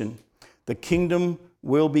definition. The kingdom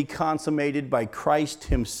will be consummated by Christ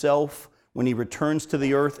Himself when He returns to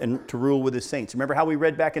the earth and to rule with His saints. Remember how we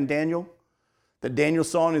read back in Daniel? That Daniel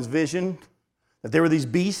saw in his vision that there were these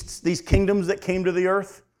beasts, these kingdoms that came to the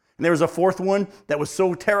earth. And there was a fourth one that was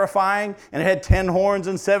so terrifying, and it had 10 horns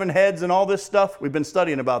and 7 heads and all this stuff. We've been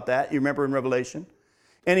studying about that, you remember in Revelation.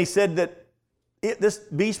 And he said that this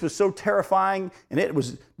beast was so terrifying, and it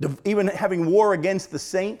was even having war against the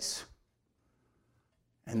saints.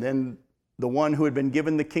 And then the one who had been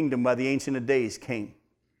given the kingdom by the Ancient of Days, came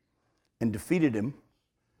and defeated him.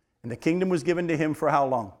 And the kingdom was given to him for how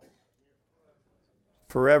long?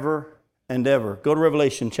 Forever and ever. Go to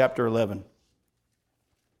Revelation chapter 11.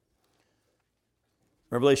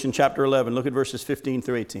 Revelation chapter 11. Look at verses 15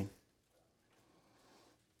 through 18.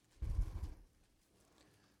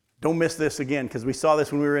 Don't miss this again, because we saw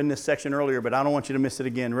this when we were in this section earlier, but I don't want you to miss it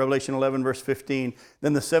again. Revelation 11, verse 15.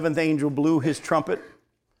 Then the seventh angel blew his trumpet,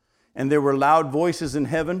 and there were loud voices in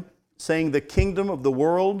heaven, saying, the kingdom of the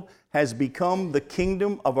world has become the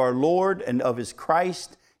kingdom of our Lord and of his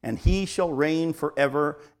Christ, and he shall reign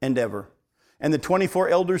forever and ever. And the 24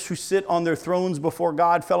 elders who sit on their thrones before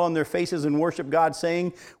God fell on their faces and worshiped God,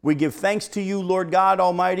 saying, we give thanks to you, Lord God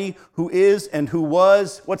Almighty, who is and who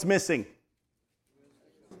was. What's missing?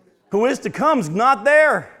 Who is to come is not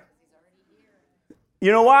there.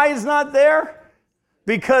 You know why he's not there?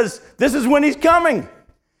 Because this is when he's coming.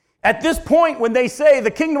 At this point, when they say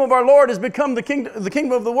the kingdom of our Lord has become the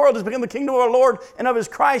kingdom of the world has become the kingdom of our Lord and of his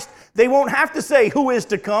Christ, they won't have to say who is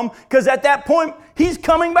to come, because at that point, he's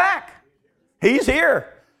coming back. He's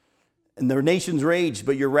here. And the nations raged,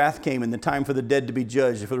 but your wrath came, and the time for the dead to be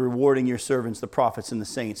judged, for rewarding your servants, the prophets and the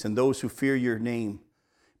saints, and those who fear your name,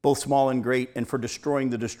 both small and great, and for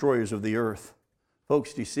destroying the destroyers of the earth.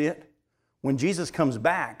 Folks, do you see it? When Jesus comes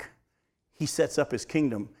back, he sets up his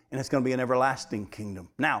kingdom, and it's going to be an everlasting kingdom.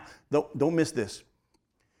 Now, don't miss this.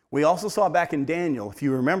 We also saw back in Daniel, if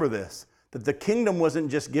you remember this, that the kingdom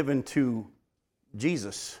wasn't just given to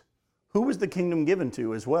Jesus. Who was the kingdom given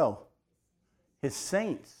to as well? His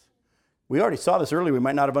saints. We already saw this earlier. We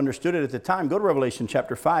might not have understood it at the time. Go to Revelation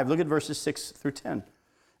chapter 5. Look at verses 6 through 10.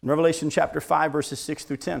 In Revelation chapter 5, verses 6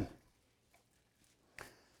 through 10.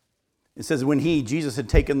 It says, when he, Jesus, had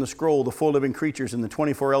taken the scroll, the four living creatures and the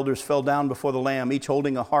 24 elders fell down before the Lamb, each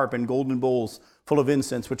holding a harp and golden bowls full of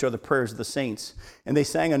incense, which are the prayers of the saints. And they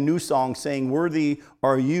sang a new song, saying, worthy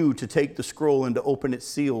are you to take the scroll and to open its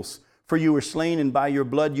seals. For you were slain, and by your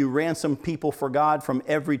blood you ransomed people for God from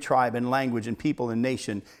every tribe and language and people and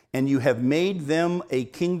nation. And you have made them a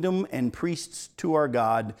kingdom and priests to our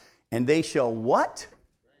God, and they shall what?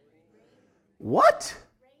 What?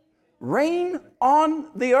 Reign on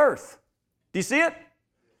the earth. Do you see it?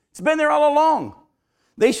 It's been there all along.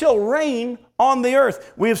 They shall reign on the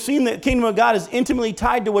earth. We have seen that the kingdom of God is intimately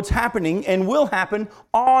tied to what's happening and will happen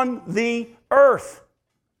on the earth.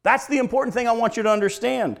 That's the important thing I want you to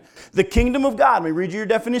understand. The kingdom of God, let me read you your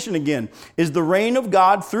definition again, is the reign of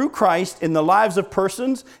God through Christ in the lives of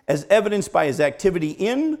persons as evidenced by his activity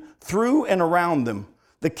in, through, and around them.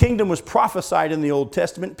 The kingdom was prophesied in the Old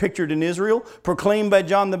Testament, pictured in Israel, proclaimed by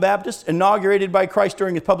John the Baptist, inaugurated by Christ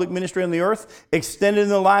during his public ministry on the earth, extended in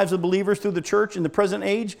the lives of believers through the church in the present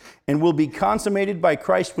age, and will be consummated by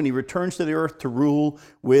Christ when he returns to the earth to rule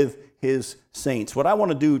with his saints. What I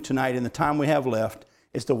want to do tonight in the time we have left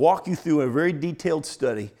is to walk you through a very detailed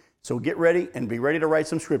study. So get ready and be ready to write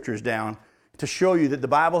some scriptures down to show you that the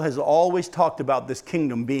Bible has always talked about this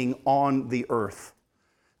kingdom being on the earth.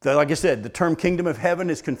 Like I said, the term kingdom of heaven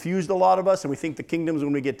has confused a lot of us, and we think the kingdom is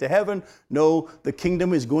when we get to heaven. No, the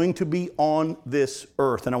kingdom is going to be on this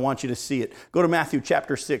earth, and I want you to see it. Go to Matthew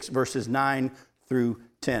chapter 6, verses 9 through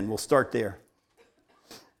 10. We'll start there.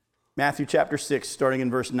 Matthew chapter 6, starting in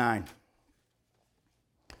verse 9.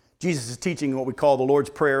 Jesus is teaching what we call the Lord's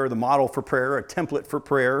Prayer, the model for prayer, a template for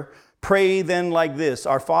prayer. Pray then like this: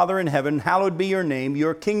 Our Father in heaven, hallowed be your name.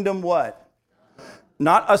 Your kingdom what?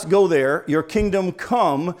 Not us go there. Your kingdom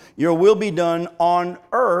come. Your will be done on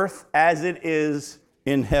earth as it is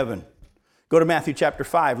in heaven. Go to Matthew chapter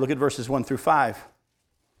 5. Look at verses 1 through 5.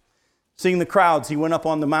 Seeing the crowds, he went up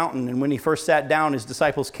on the mountain, and when he first sat down, his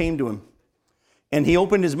disciples came to him. And he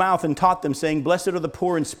opened his mouth and taught them, saying, Blessed are the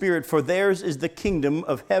poor in spirit, for theirs is the kingdom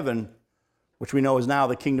of heaven, which we know is now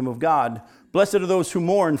the kingdom of God. Blessed are those who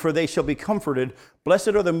mourn, for they shall be comforted. Blessed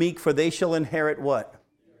are the meek, for they shall inherit what?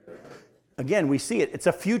 Again, we see it. It's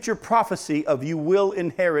a future prophecy of you will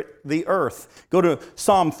inherit the earth. Go to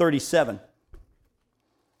Psalm 37.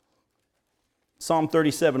 Psalm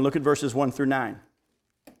 37, look at verses 1 through 9.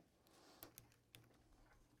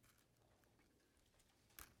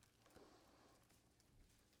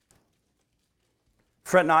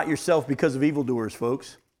 Fret not yourself because of evildoers,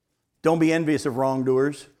 folks. Don't be envious of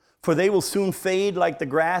wrongdoers, for they will soon fade like the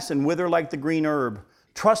grass and wither like the green herb.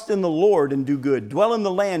 Trust in the Lord and do good. Dwell in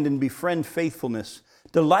the land and befriend faithfulness.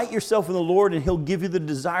 Delight yourself in the Lord, and he'll give you the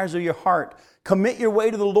desires of your heart. Commit your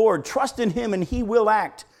way to the Lord. Trust in him, and he will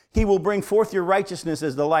act. He will bring forth your righteousness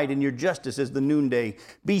as the light and your justice as the noonday.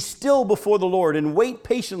 Be still before the Lord and wait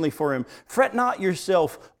patiently for him. Fret not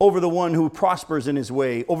yourself over the one who prospers in his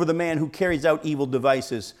way, over the man who carries out evil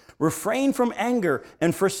devices. Refrain from anger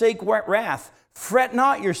and forsake wrath. Fret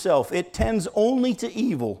not yourself, it tends only to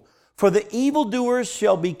evil. For the evildoers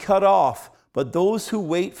shall be cut off, but those who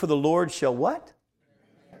wait for the Lord shall what?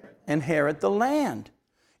 Inherit the land.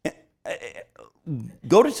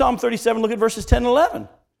 Go to Psalm 37, look at verses 10 and 11.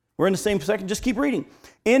 We're in the same section, just keep reading.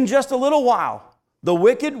 In just a little while, the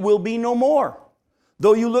wicked will be no more.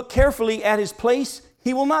 Though you look carefully at his place,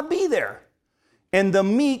 he will not be there. And the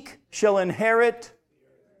meek shall inherit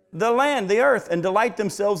the land, the earth, and delight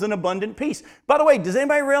themselves in abundant peace. By the way, does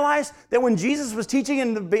anybody realize that when Jesus was teaching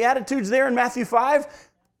in the Beatitudes there in Matthew 5,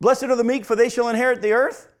 blessed are the meek, for they shall inherit the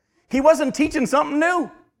earth, he wasn't teaching something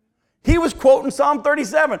new. He was quoting Psalm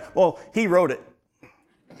 37. Well, he wrote it.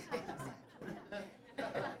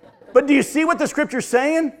 But do you see what the scripture's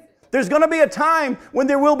saying? There's going to be a time when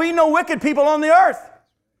there will be no wicked people on the earth.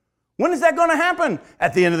 When is that going to happen?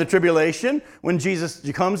 At the end of the tribulation, when Jesus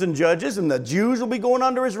comes and judges, and the Jews will be going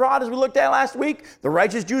under his rod, as we looked at last week. The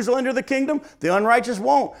righteous Jews will enter the kingdom. The unrighteous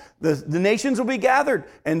won't. The nations will be gathered,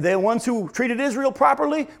 and the ones who treated Israel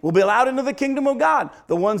properly will be allowed into the kingdom of God.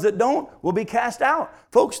 The ones that don't will be cast out.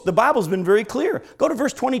 Folks, the Bible's been very clear. Go to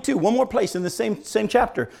verse 22, one more place in the same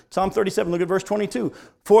chapter. Psalm 37, look at verse 22.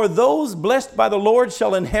 For those blessed by the Lord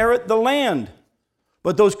shall inherit the land,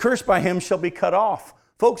 but those cursed by him shall be cut off.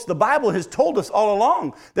 Folks, the Bible has told us all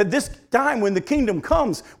along that this time when the kingdom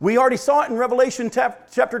comes, we already saw it in Revelation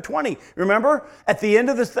chapter 20. Remember? At the end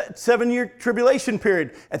of the 7-year tribulation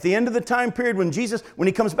period, at the end of the time period when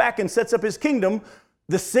he comes back and sets up his kingdom,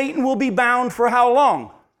 the Satan will be bound for how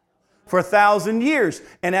long? For 1,000 years.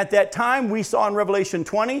 And at that time, we saw in Revelation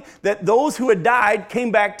 20 that those who had died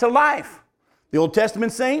came back to life. The Old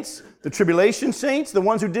Testament saints, the tribulation saints, the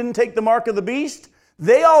ones who didn't take the mark of the beast,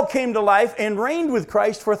 they all came to life and reigned with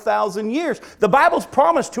Christ for 1,000 years. The Bible's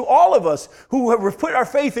promised to all of us who have put our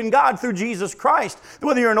faith in God through Jesus Christ,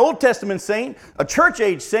 whether you're an Old Testament saint, a church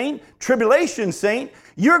age saint, tribulation saint,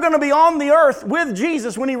 you're going to be on the earth with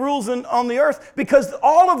Jesus when he rules on the earth, because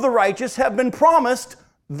all of the righteous have been promised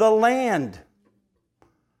the land.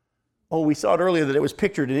 Oh, we saw it earlier that it was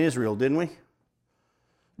pictured in Israel, didn't we?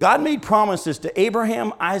 God made promises to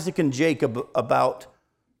Abraham, Isaac, and Jacob about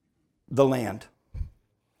the land,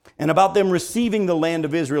 and about them receiving the land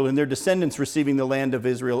of Israel and their descendants receiving the land of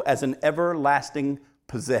Israel as an everlasting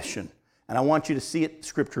possession. And I want you to see it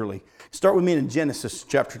scripturally. Start with me in Genesis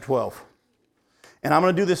chapter 12. And I'm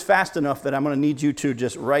going to do this fast enough that I'm going to need you to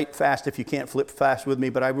just write fast if you can't flip fast with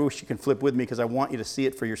me, but I wish you can flip with me because I want you to see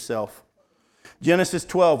it for yourself. Genesis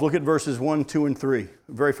 12, look at verses 1, 2, and 3. A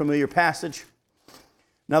very familiar passage.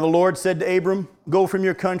 Now the Lord said to Abram, go from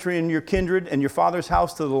your country and your kindred and your father's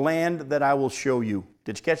house to the land that I will show you.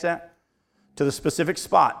 Did you catch that? To the specific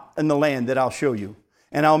spot in the land that I'll show you.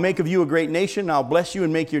 And I'll make of you a great nation. I'll bless you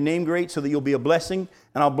and make your name great so that you'll be a blessing.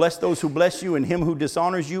 And I'll bless those who bless you, and him who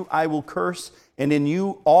dishonors you I will curse. And in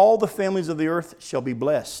you all the families of the earth shall be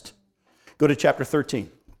blessed. Go to chapter 13.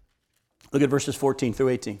 Look at verses 14 through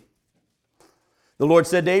 18. The Lord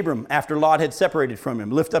said to Abram, after Lot had separated from him,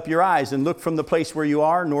 lift up your eyes and look from the place where you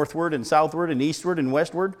are, northward and southward and eastward and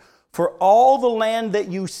westward. For all the land that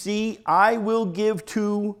you see, I will give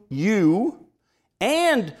to you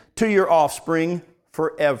and to your offspring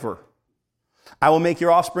forever. I will make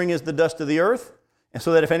your offspring as the dust of the earth, and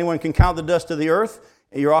so that if anyone can count the dust of the earth,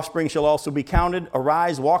 your offspring shall also be counted.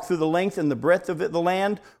 Arise, walk through the length and the breadth of the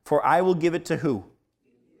land, for I will give it to who?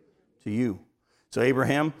 To you. So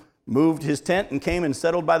Abraham moved his tent and came and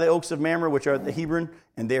settled by the oaks of Mamre, which are at the Hebron,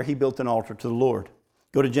 and there he built an altar to the Lord.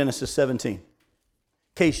 Go to Genesis 17. In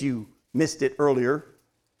case you missed it earlier,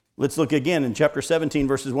 let's look again in chapter 17,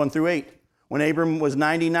 verses 1 through 8. When Abram was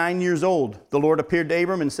 99 years old, the Lord appeared to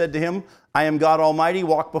Abram and said to him, I am God Almighty,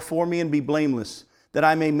 walk before me and be blameless, that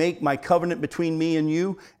I may make my covenant between me and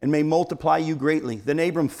you, and may multiply you greatly. Then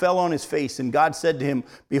Abram fell on his face, and God said to him,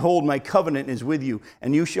 behold, my covenant is with you,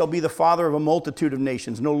 and you shall be the father of a multitude of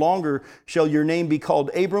nations. No longer shall your name be called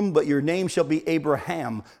Abram, but your name shall be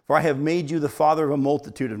Abraham, for I have made you the father of a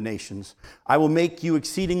multitude of nations. I will make you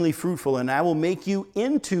exceedingly fruitful, and I will make you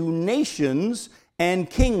into nations, and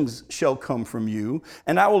kings shall come from you,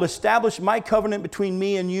 and I will establish my covenant between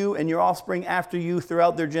me and you and your offspring after you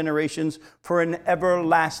throughout their generations for an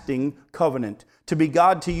everlasting covenant, to be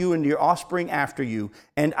God to you and your offspring after you.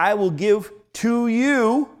 And I will give to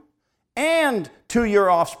you and to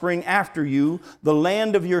your offspring after you the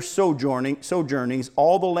land of your sojournings,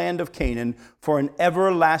 all the land of Canaan, for an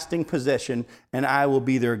everlasting possession, and I will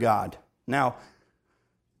be their God. Now,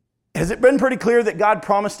 Has it been pretty clear that God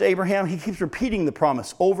promised to Abraham? He keeps repeating the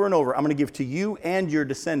promise over and over. I'm going to give to you and your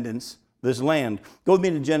descendants this land. Go with me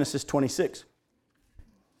to Genesis 26.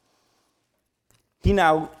 He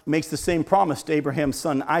now makes the same promise to Abraham's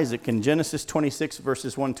son Isaac in Genesis 26,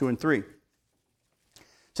 verses 1, 2, and 3. It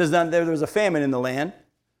says, "Now there was a famine in the land,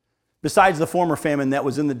 besides the former famine that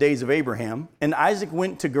was in the days of Abraham. And Isaac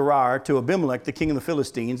went to Gerar to Abimelech, the king of the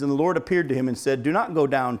Philistines. And the Lord appeared to him and said, 'Do not go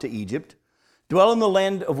down to Egypt. Dwell in the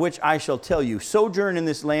land of which I shall tell you. Sojourn in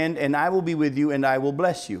this land, and I will be with you, and I will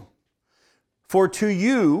bless you. For to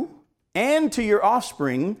you and to your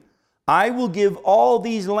offspring I will give all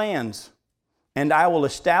these lands, and I will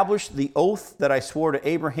establish the oath that I swore to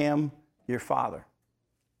Abraham, your father.'"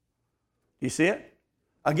 You see it?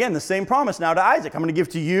 Again, the same promise now to Isaac. I'm going to give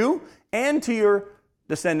to you and to your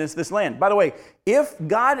descendants this land. By the way, if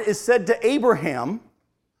God has said to Abraham,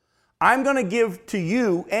 "I'm going to give to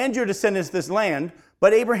you and your descendants this land,"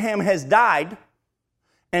 but Abraham has died,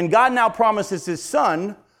 and God now promises his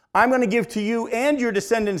son, "I'm going to give to you and your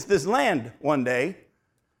descendants this land one day,"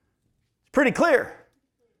 it's pretty clear.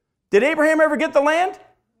 Did Abraham ever get the land?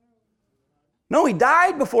 No, he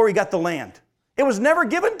died before he got the land. It was never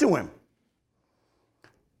given to him.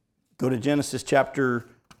 Go to Genesis chapter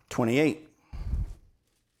 28.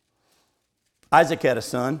 Isaac had a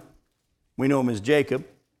son. We know him as Jacob.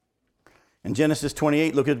 In Genesis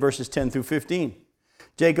 28, look at verses 10 through 15.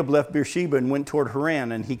 "Jacob left Beersheba and went toward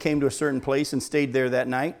Haran, and he came to a certain place and stayed there that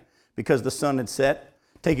night because the sun had set.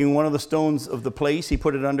 Taking one of the stones of the place, he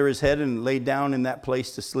put it under his head and lay down in that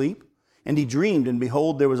place to sleep. And he dreamed, and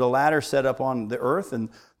behold, there was a ladder set up on the earth, and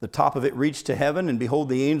the top of it reached to heaven, and behold,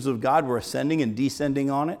 the angels of God were ascending and descending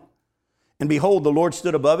on it. And behold, the Lord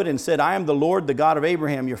stood above it and said, 'I am the Lord, the God of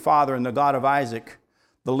Abraham, your father, and the God of Isaac.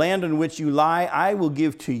 The land on which you lie, I will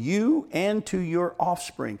give to you and to your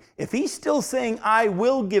offspring.'" If he's still saying, "I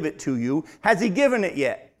will give it to you," has he given it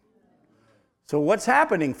yet? So what's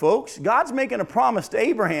happening, folks? God's making a promise to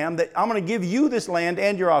Abraham that I'm going to give you this land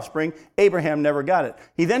and your offspring. Abraham never got it.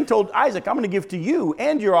 He then told Isaac, "I'm going to give to you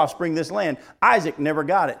and your offspring this land." Isaac never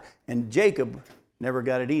got it. And Jacob never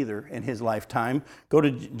got it either in his lifetime. Go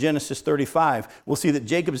to Genesis 35. We'll see that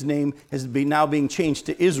Jacob's name is now being changed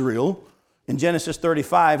to Israel in Genesis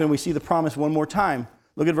 35, and we see the promise one more time.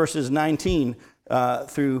 Look at verses Genesis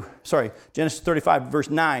 35, verse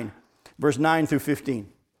 9 through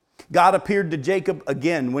 15. "God appeared to Jacob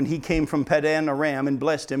again when he came from Padan Aram and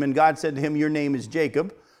blessed him. And God said to him, 'Your name is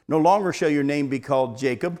Jacob. No longer shall your name be called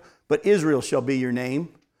Jacob, but Israel shall be your name.'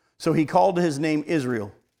 So he called his name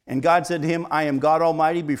Israel. And God said to him, 'I am God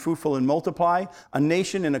Almighty, be fruitful and multiply. A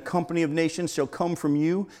nation and a company of nations shall come from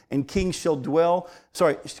you, and kings shall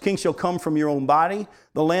come from your own body.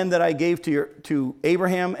 The land that I gave to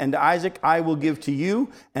Abraham and to Isaac, I will give to you,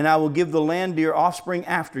 and I will give the land to your offspring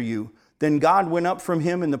after you.' Then God went up from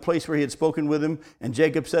him in the place where he had spoken with him, and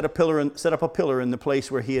Jacob set up a pillar in the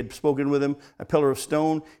place where he had spoken with him, a pillar of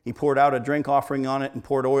stone. He poured out a drink offering on it and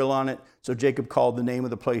poured oil on it. So Jacob called the name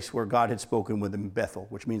of the place where God had spoken with him Bethel,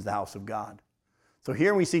 which means the house of God." So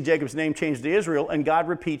here we see Jacob's name changed to Israel, and God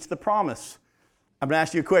repeats the promise. I'm going to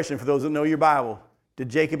ask you a question for those that know your Bible. Did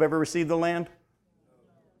Jacob ever receive the land?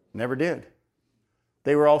 Never did.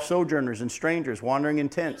 They were all sojourners and strangers, wandering in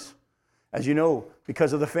tents. As you know,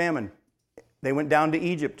 because of the famine, they went down to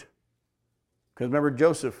Egypt. Because remember,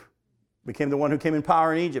 Joseph became the one who came in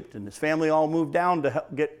power in Egypt, and his family all moved down to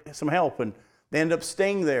get some help, and they ended up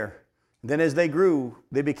staying there. And then as they grew,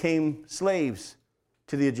 they became slaves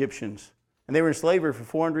to the Egyptians. And they were in slavery for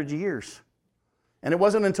 400 years. And it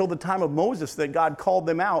wasn't until the time of Moses that God called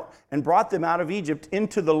them out and brought them out of Egypt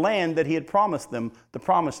into the land that he had promised them, the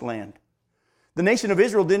promised land. The nation of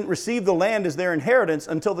Israel didn't receive the land as their inheritance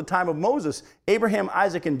until the time of Moses. Abraham,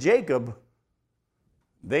 Isaac, and Jacob,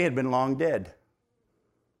 they had been long dead.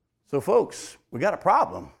 So folks, we got a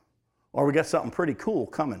problem, or we got something pretty cool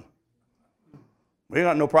coming. We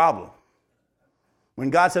got no problem.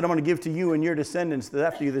 When God said, "I'm going to give to you and your descendants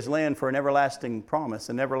after you this land for an everlasting promise,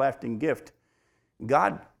 an everlasting gift,"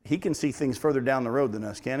 God, he can see things further down the road than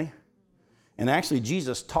us, can he? And actually,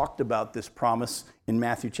 Jesus talked about this promise in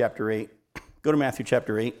Matthew chapter 8. Go to Matthew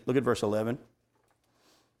chapter 8. Look at verse 11.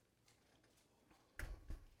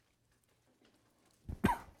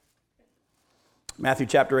 Matthew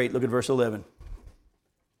chapter 8, look at verse 11.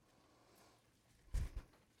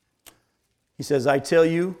 He says, "I tell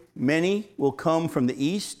you, many will come from the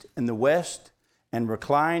east and the west and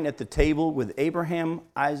recline at the table with Abraham,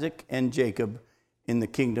 Isaac, and Jacob in the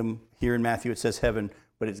kingdom." Here in Matthew it says heaven,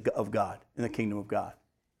 but it's of God, in the kingdom of God.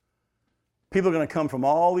 People are going to come from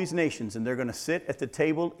all these nations, and they're going to sit at the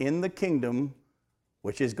table in the kingdom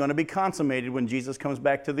which is going to be consummated when Jesus comes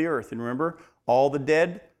back to the earth. And remember, all the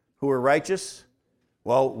dead who are righteous,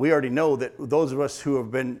 well, we already know that those of us who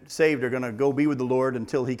have been saved are going to go be with the Lord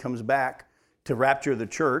until he comes back to rapture the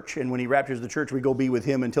church. And when he raptures the church, we go be with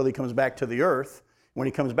him until he comes back to the earth. When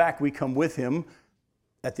he comes back, we come with him.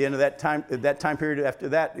 At the end of that time period after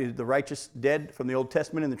that, is the righteous dead from the Old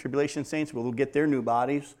Testament and the tribulation saints will get their new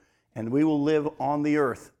bodies, and we will live on the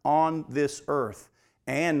earth, on this earth.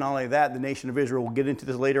 And not only that, the nation of Israel, we'll get into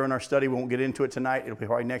this later in our study. We won't get into it tonight. It'll be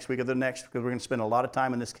probably next week or the next, because we're going to spend a lot of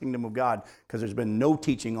time in this kingdom of God, because there's been no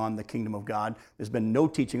teaching on the kingdom of God. There's been no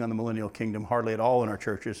teaching on the millennial kingdom, hardly at all in our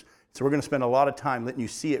churches. So we're going to spend a lot of time letting you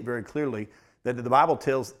see it very clearly, that the Bible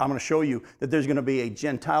tells, I'm going to show you that there's going to be a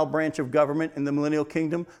Gentile branch of government in the millennial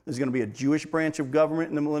kingdom. There's going to be a Jewish branch of government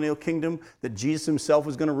in the millennial kingdom, that Jesus himself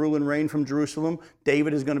is going to rule and reign from Jerusalem.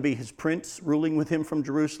 David is going to be his prince, ruling with him from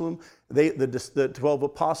Jerusalem. The 12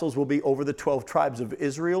 apostles will be over the 12 tribes of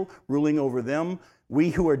Israel, ruling over them.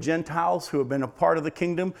 We who are Gentiles, who have been a part of the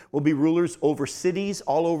kingdom, will be rulers over cities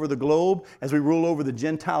all over the globe as we rule over the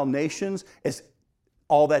Gentile nations. It's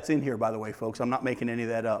all that's in here, by the way, folks. I'm not making any of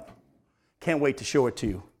that up. Can't wait to show it to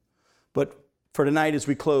you. But for tonight, as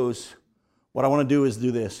we close, what I want to do is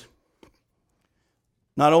do this.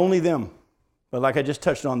 Not only them, but like I just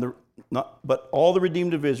touched on, but all the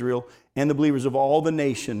redeemed of Israel and the believers of all the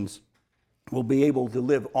nations will be able to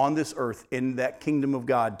live on this earth in that kingdom of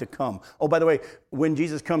God to come. Oh, by the way, when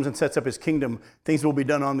Jesus comes and sets up his kingdom, things will be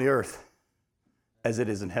done on the earth as it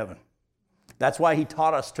is in heaven. That's why he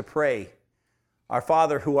taught us to pray, Our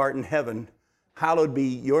Father who art in heaven, hallowed be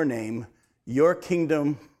your name. Your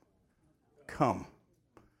kingdom come.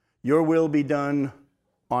 Your will be done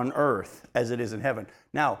on earth as it is in heaven.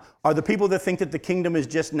 Now, are the people that think that the kingdom is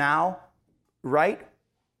just now right?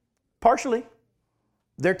 Partially.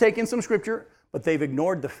 They're taking some scripture, but they've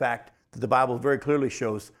ignored the fact that the Bible very clearly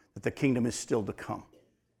shows that the kingdom is still to come.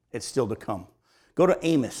 It's still to come. Go to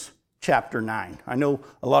Amos chapter 9. I know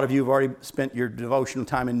a lot of you have already spent your devotional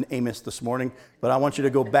time in Amos this morning, but I want you to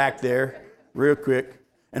go back there real quick.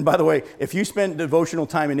 And by the way, if you spend devotional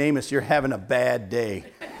time in Amos, you're having a bad day.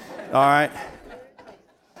 All right?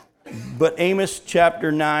 But Amos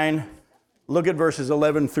chapter 9, look at verses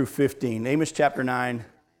 11 through 15. Amos chapter 9.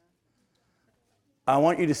 I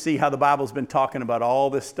want you to see how the Bible's been talking about all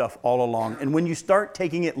this stuff all along. And when you start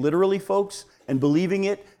taking it literally, folks, and believing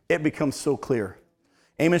it, it becomes so clear.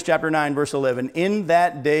 Amos chapter 9, verse 11. In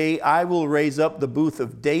that day I will raise up the booth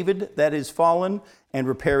of David that is fallen, and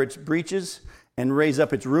repair its breaches, and raise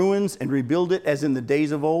up its ruins, and rebuild it as in the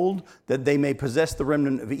days of old, that they may possess the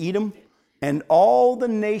remnant of Edom. And all the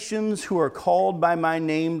nations who are called by my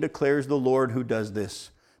name, declares the Lord who does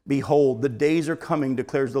this. Behold, the days are coming,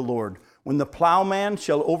 declares the Lord, when the plowman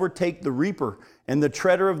shall overtake the reaper, and the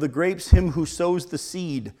treader of the grapes him who sows the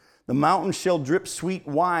seed. The mountains shall drip sweet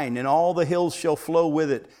wine, and all the hills shall flow with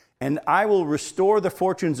it. And I will restore the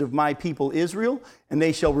fortunes of my people Israel, and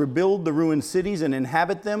they shall rebuild the ruined cities and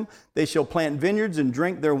inhabit them. They shall plant vineyards and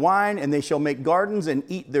drink their wine, and they shall make gardens and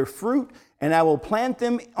eat their fruit. And I will plant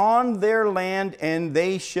them on their land, and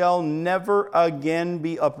they shall never again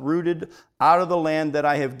be uprooted out of the land that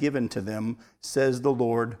I have given to them, says the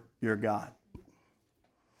Lord your God.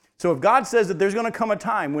 So if God says that there's going to come a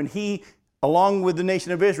time when he, along with the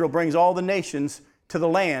nation of Israel, brings all the nations to the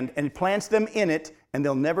land and plants them in it, and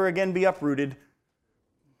they'll never again be uprooted,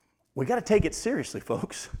 we got to take it seriously,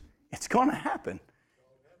 folks. It's going to happen.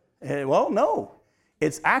 Well, no.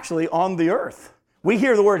 It's actually on the earth. We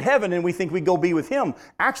hear the word heaven and we think we go be with him.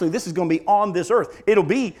 Actually, this is going to be on this earth. It'll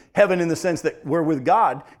be heaven in the sense that we're with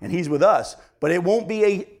God and he's with us, but it won't be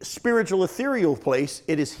a spiritual, ethereal place.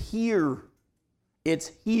 It is here.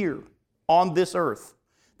 It's here on this earth.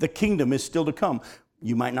 The kingdom is still to come.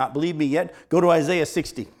 You might not believe me yet. Go to Isaiah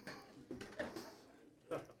 60.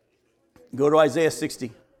 Go to Isaiah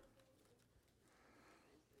 60.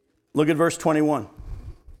 Look at verse 21.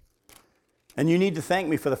 And you need to thank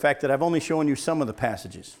me for the fact that I've only shown you some of the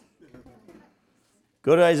passages.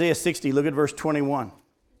 Go to Isaiah 60. Look at verse 21.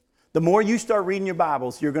 The more you start reading your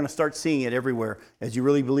Bibles, you're going to start seeing it everywhere as you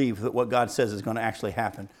really believe that what God says is going to actually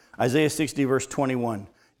happen. Isaiah 60, verse 21.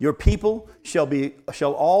 Your people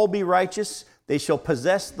shall all be righteous. They shall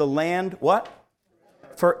possess the land, what?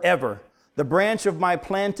 Forever. The branch of my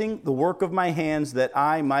planting, the work of my hands, that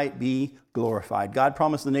I might be glorified. God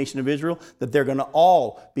promised the nation of Israel that they're going to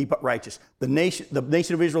all be righteous. The nation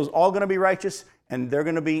of Israel is all going to be righteous, and they're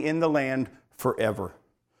going to be in the land forever.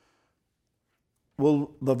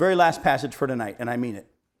 Well, the very last passage for tonight, and I mean it.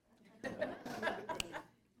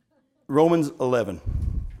 Romans 11,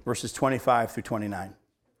 verses 25 through 29.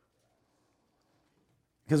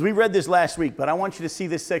 because we read this last week, but I want you to see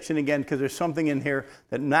this section again because there's something in here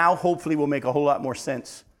that now hopefully will make a whole lot more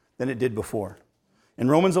sense than it did before. In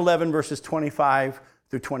Romans 11, verses 25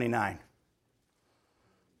 through 29,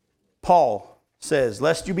 Paul says,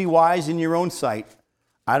 "Lest you be wise in your own sight,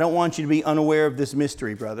 I don't want you to be unaware of this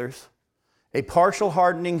mystery, brothers. A partial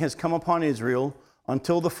hardening has come upon Israel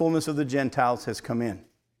until the fullness of the Gentiles has come in.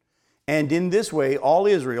 And in this way, all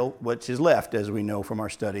Israel, which is left, as we know from our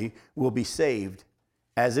study, will be saved.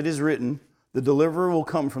 As it is written, the deliverer will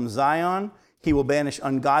come from Zion. He will banish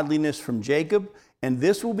ungodliness from Jacob. And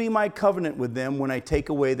this will be my covenant with them when I take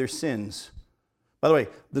away their sins." By the way,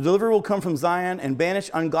 the deliverer will come from Zion and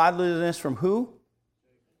banish ungodliness from who?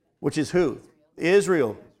 Which is who?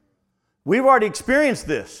 Israel. We've already experienced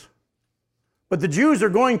this. But the Jews are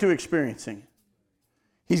going to experience it.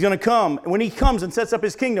 He's going to come. When he comes and sets up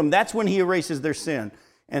his kingdom, that's when he erases their sin.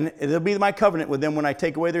 And it'll be my covenant with them when I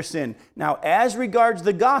take away their sin. Now, as regards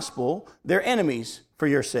the gospel, they're enemies for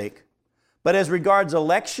your sake. But as regards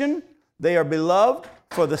election, they are beloved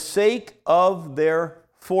for the sake of their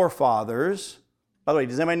forefathers. By the way,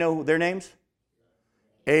 does anybody know their names?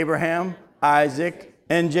 Abraham, Isaac,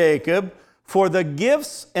 and Jacob. For the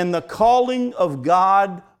gifts and the calling of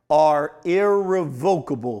God are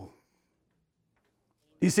irrevocable.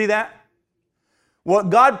 You see that?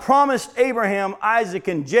 What God promised Abraham, Isaac,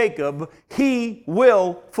 and Jacob, he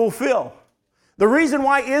will fulfill. The reason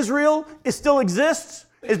why Israel still exists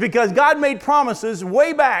is because God made promises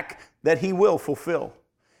way back that he will fulfill.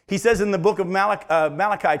 He says in the book of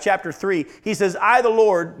Malachi chapter 3, he says, "I, the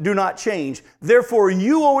Lord, do not change. Therefore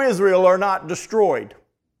you, O Israel, are not destroyed."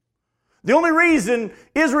 The only reason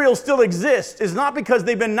Israel still exists is not because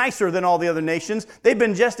they've been nicer than all the other nations. They've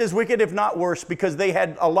been just as wicked, if not worse, because they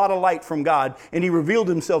had a lot of light from God, and he revealed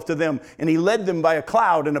himself to them, and he led them by a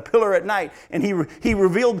cloud and a pillar at night, and he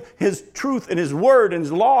revealed his truth and his word and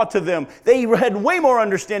his law to them. They had way more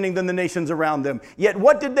understanding than the nations around them. Yet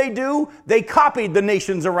what did they do? They copied the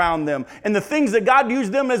nations around them. And the things that God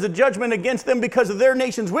used them as a judgment against them because of their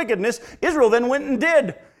nation's wickedness, Israel then went and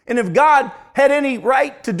did. And if God had any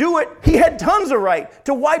right to do it, he had tons of right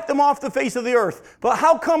to wipe them off the face of the earth. But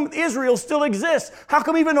how come Israel still exists? How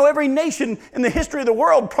come even though every nation in the history of the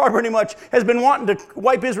world pretty much has been wanting to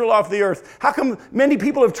wipe Israel off the earth? How come many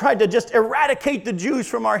people have tried to just eradicate the Jews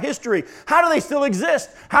from our history? How do they still exist?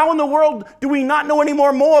 How in the world do we not know any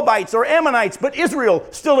more Moabites or Ammonites, but Israel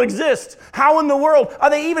still exists? How in the world are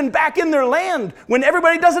they even back in their land when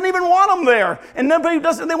everybody doesn't even want them there? And nobody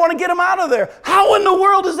doesn't, they want to get them out of there. How in the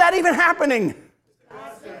world is that even happening?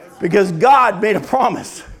 Because God made a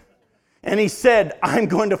promise. And he said, I'm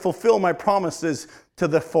going to fulfill my promises to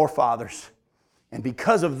the forefathers. And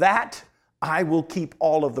because of that, I will keep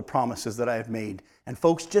all of the promises that I have made. And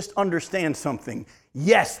folks, just understand something.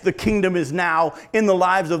 Yes, the kingdom is now in the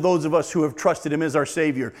lives of those of us who have trusted him as our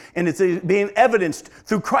Savior. And it's being evidenced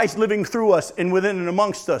through Christ living through us and within and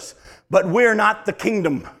amongst us. But we're not the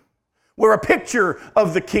kingdom. We're a picture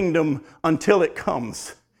of the kingdom until it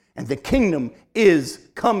comes. And the kingdom is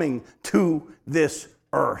coming to this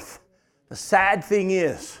earth. The sad thing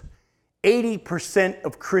is, 80%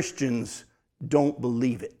 of Christians don't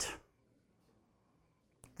believe it.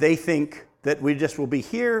 They think that we just will be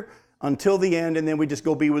here until the end and then we just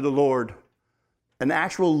go be with the Lord. An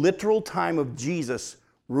actual literal time of Jesus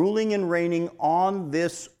ruling and reigning on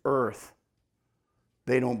this earth.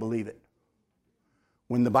 They don't believe it.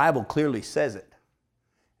 When the Bible clearly says it.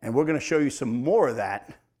 And we're going to show you some more of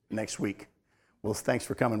that next week. Well, thanks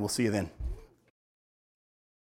for coming. We'll see you then.